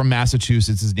 is he's from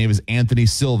Massachusetts. His name is Anthony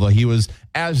Silva. He was,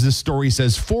 as the story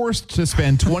says, forced to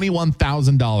spend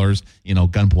 $21,000,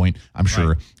 gunpoint, I'm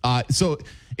sure. Right. So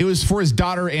it was for his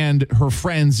daughter and her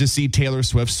friends to see Taylor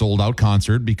Swift's sold-out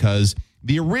concert because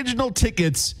the original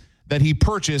tickets that he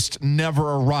purchased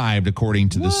never arrived, according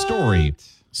to the story.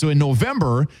 So in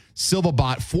November, Silva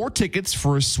bought 4 tickets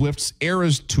for Swift's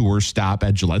Eras Tour stop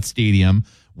at Gillette Stadium,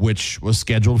 which was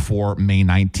scheduled for May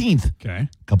 19th, a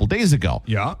couple days ago.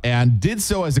 Yeah. And did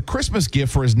so as a Christmas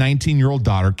gift for his 19-year-old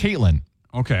daughter, Caitlin.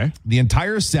 Okay. The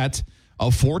entire set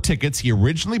of 4 tickets he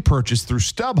originally purchased through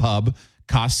StubHub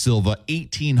cost Silva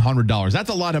 $1,800. That's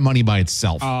a lot of money by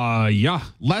itself. Yeah.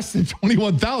 Less than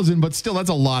 $21,000, but still, that's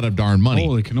a lot of darn money.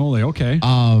 Holy cannoli. Okay.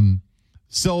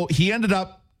 So he ended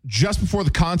up, just before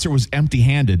the concert, was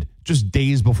empty-handed just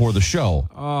days before the show.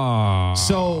 Oh.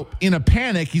 So in a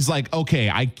panic, he's like, okay,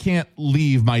 I can't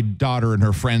leave my daughter and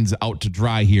her friends out to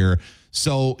dry here.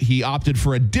 So he opted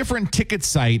for a different ticket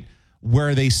site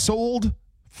where they sold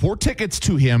 4 tickets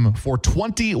to him for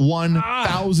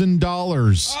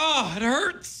 $21,000. Oh, it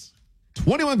hurts.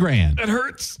 21 grand. It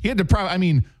hurts. He had to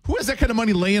who has that kind of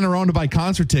money laying around to buy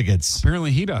concert tickets?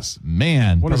 Apparently he does.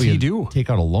 Man. What does he do?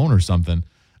 Take out a loan or something.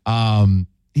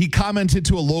 He commented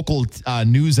to a local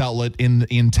news outlet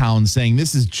in town saying,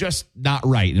 this is just not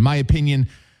right. In my opinion,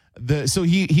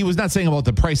 he was not saying about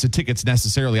the price of tickets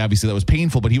necessarily. Obviously, that was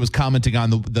painful, but he was commenting on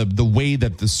the way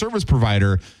that the service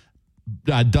provider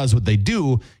does what they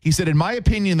do. He said, in my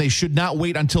opinion, they should not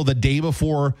wait until the day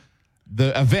before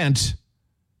the event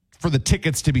for the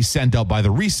tickets to be sent out by the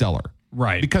reseller.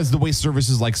 Right. Because the way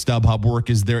services like StubHub work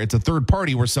is it's a third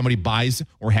party where somebody buys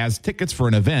or has tickets for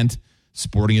an event,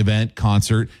 sporting event,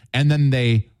 concert, and then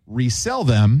they resell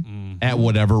them at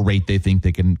whatever rate they think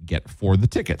they can get for the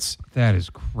tickets. That is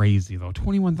crazy, though.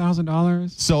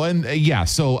 $21,000. So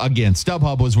again,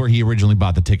 StubHub was where he originally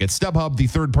bought the tickets. StubHub, the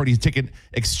third-party ticket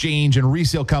exchange and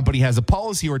resale company, has a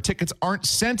policy where tickets aren't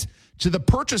sent to the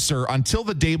purchaser until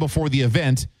the day before the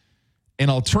event,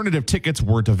 and alternative tickets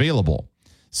weren't available.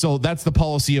 So that's the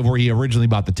policy of where he originally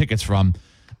bought the tickets from.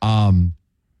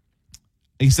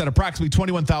 He said approximately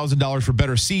 $21,000 for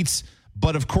better seats.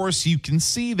 But of course, you can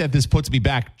see that this puts me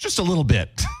back just a little bit,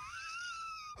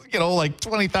 like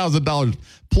 $20,000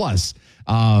 plus.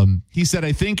 He said,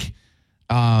 I think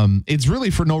it's really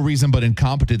for no reason but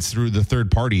incompetence through the third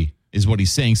party is what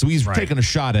he's saying. So he's taking a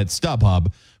shot at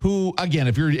StubHub, who, again,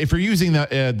 if you're using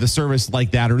the service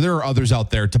like that, or there are others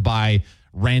out there to buy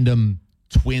random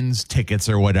Twins tickets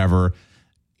or whatever,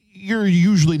 you're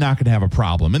usually not going to have a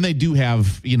problem. And they do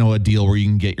have, a deal where you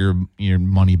can get your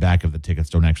money back if the tickets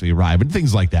don't actually arrive and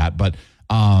things like that. But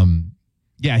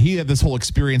he had this whole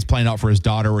experience playing out for his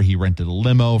daughter where he rented a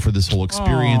limo for this whole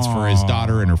experience for his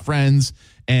daughter and her friends.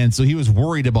 And so he was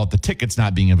worried about the tickets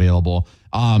not being available.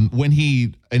 When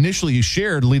he initially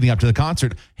shared leading up to the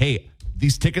concert, hey,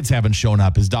 these tickets haven't shown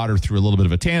up. His daughter threw a little bit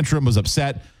of a tantrum, was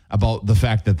upset about the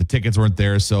fact that the tickets weren't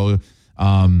there. So,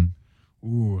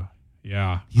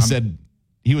 yeah. He said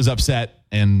he was upset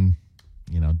and,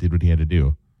 did what he had to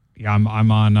do. Yeah,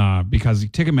 I'm on because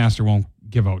Ticketmaster won't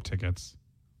give out tickets.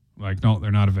 Like, no,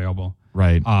 they're not available.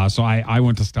 Right. So I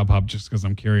went to StubHub just because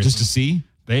I'm curious. Just to see?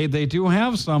 They do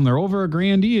have some. They're over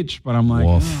 $1,000 each, but I'm like,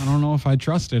 I don't know if I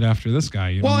trust it after this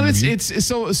guy. It's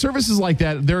so services like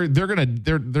that.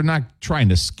 They're not trying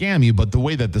to scam you, but the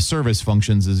way that the service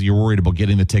functions is you're worried about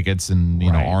getting the tickets and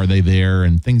are they there,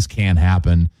 and things can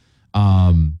happen.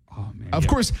 Of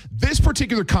course, this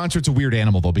particular concert's a weird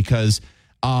animal though, because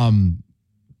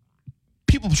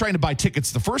people trying to buy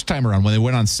tickets the first time around when they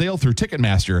went on sale through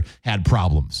Ticketmaster had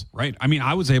problems. Right. I mean,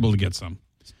 I was able to get some.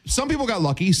 Some people got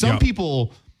lucky. Some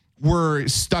people were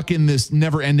stuck in this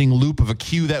never-ending loop of a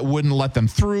queue that wouldn't let them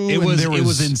through. It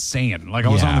was insane. Like, I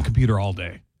was on the computer all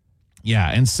day.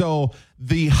 Yeah, and so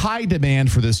the high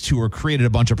demand for this tour created a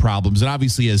bunch of problems, and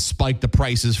obviously has spiked the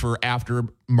prices for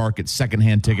aftermarket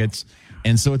secondhand tickets.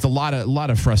 And so it's a lot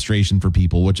of frustration for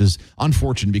people, which is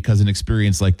unfortunate because an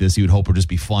experience like this you would hope would just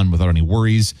be fun without any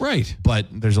worries. Right. But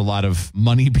there's a lot of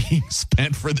money being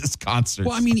spent for this concert.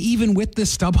 Well, I mean, even with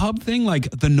this StubHub thing, like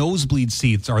the nosebleed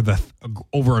seats are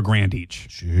over $1,000 each.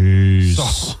 Jeez.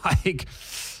 So like,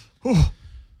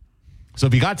 So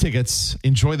if you got tickets,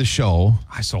 enjoy the show.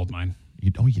 I sold mine.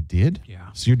 You did? Yeah.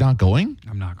 So you're not going?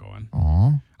 I'm not going.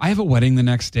 Aw. I have a wedding the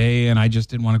next day, and I just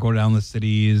didn't want to go down the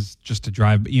cities just to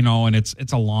drive, and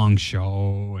it's a long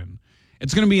show, and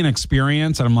it's going to be an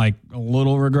experience. And I'm like a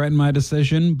little regretting my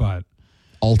decision, but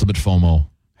ultimate FOMO.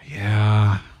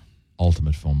 Yeah.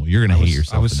 Ultimate FOMO. You're going to hate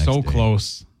yourself. I was the next so day.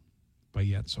 close, but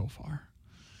yet so far.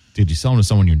 Did you sell them to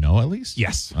someone you know at least?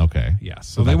 Yes. Okay. Yes.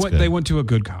 So they went to a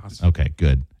good cause. Okay,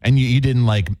 good. And you didn't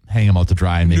like hang them out to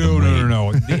dry and make them wait?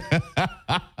 No.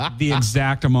 The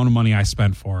exact amount of money I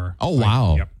spent for her. Oh,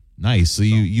 wow. Yep. Nice. So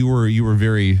you were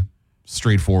very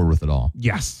straightforward with it all.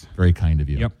 Yes. Very kind of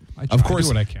you. Yep. Of course,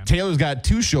 I do what I can. Taylor's got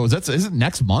 2 shows. Is it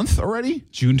next month already?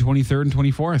 June 23rd and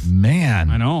 24th.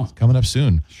 Man. I know. It's coming up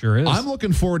soon. Sure is. I'm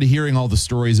looking forward to hearing all the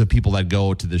stories of people that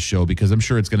go to this show because I'm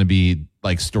sure it's going to be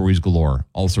like stories galore.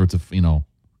 All sorts of,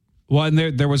 Well,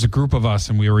 and there was a group of us,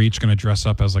 and we were each going to dress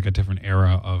up as like a different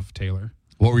era of Taylor.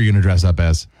 What were you going to dress up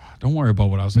as? Don't worry about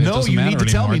what I was saying. No, you need to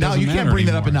tell me now. You can't bring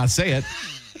that up and not say it.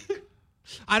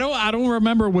 I don't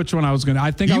remember which one I was going to.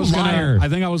 I think I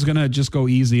was going to just go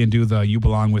easy and do the "You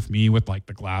Belong with Me" with like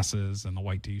the glasses and the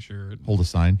white T-shirt. Hold a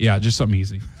sign. Yeah, just something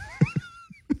easy.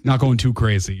 Not going too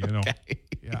crazy, Okay.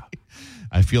 Yeah.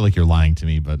 I feel like you're lying to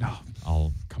me, but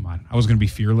I'll come on. I was going to be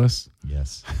fearless.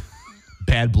 Yes.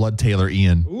 Bad blood Taylor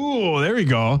Ian. Ooh, there we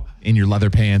go. In your leather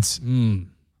pants.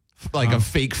 Like a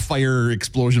fake fire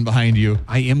explosion behind you.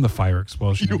 I am the fire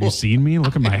explosion. Have you seen me?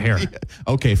 Look at my hair.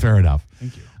 Okay, fair enough.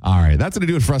 Thank you. All right, that's going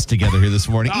to do it for us together here this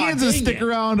morning. Ian's going to stick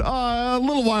around a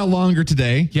little while longer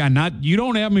today. Yeah, you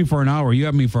don't have me for an hour. You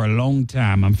have me for a long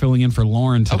time. I'm filling in for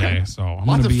Lauren today. Okay. So I'm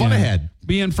Lots of fun ahead.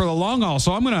 Be in for the long haul.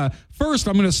 So I'm going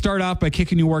to start off by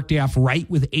kicking your workday off right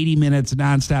with 80 minutes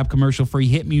nonstop commercial-free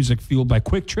hit music fueled by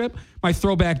Quick Trip, my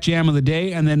throwback jam of the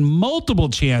day, and then multiple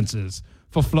chances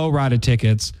for Flow Rida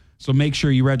tickets. So make sure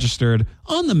you registered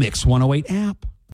on the Mix 108 app.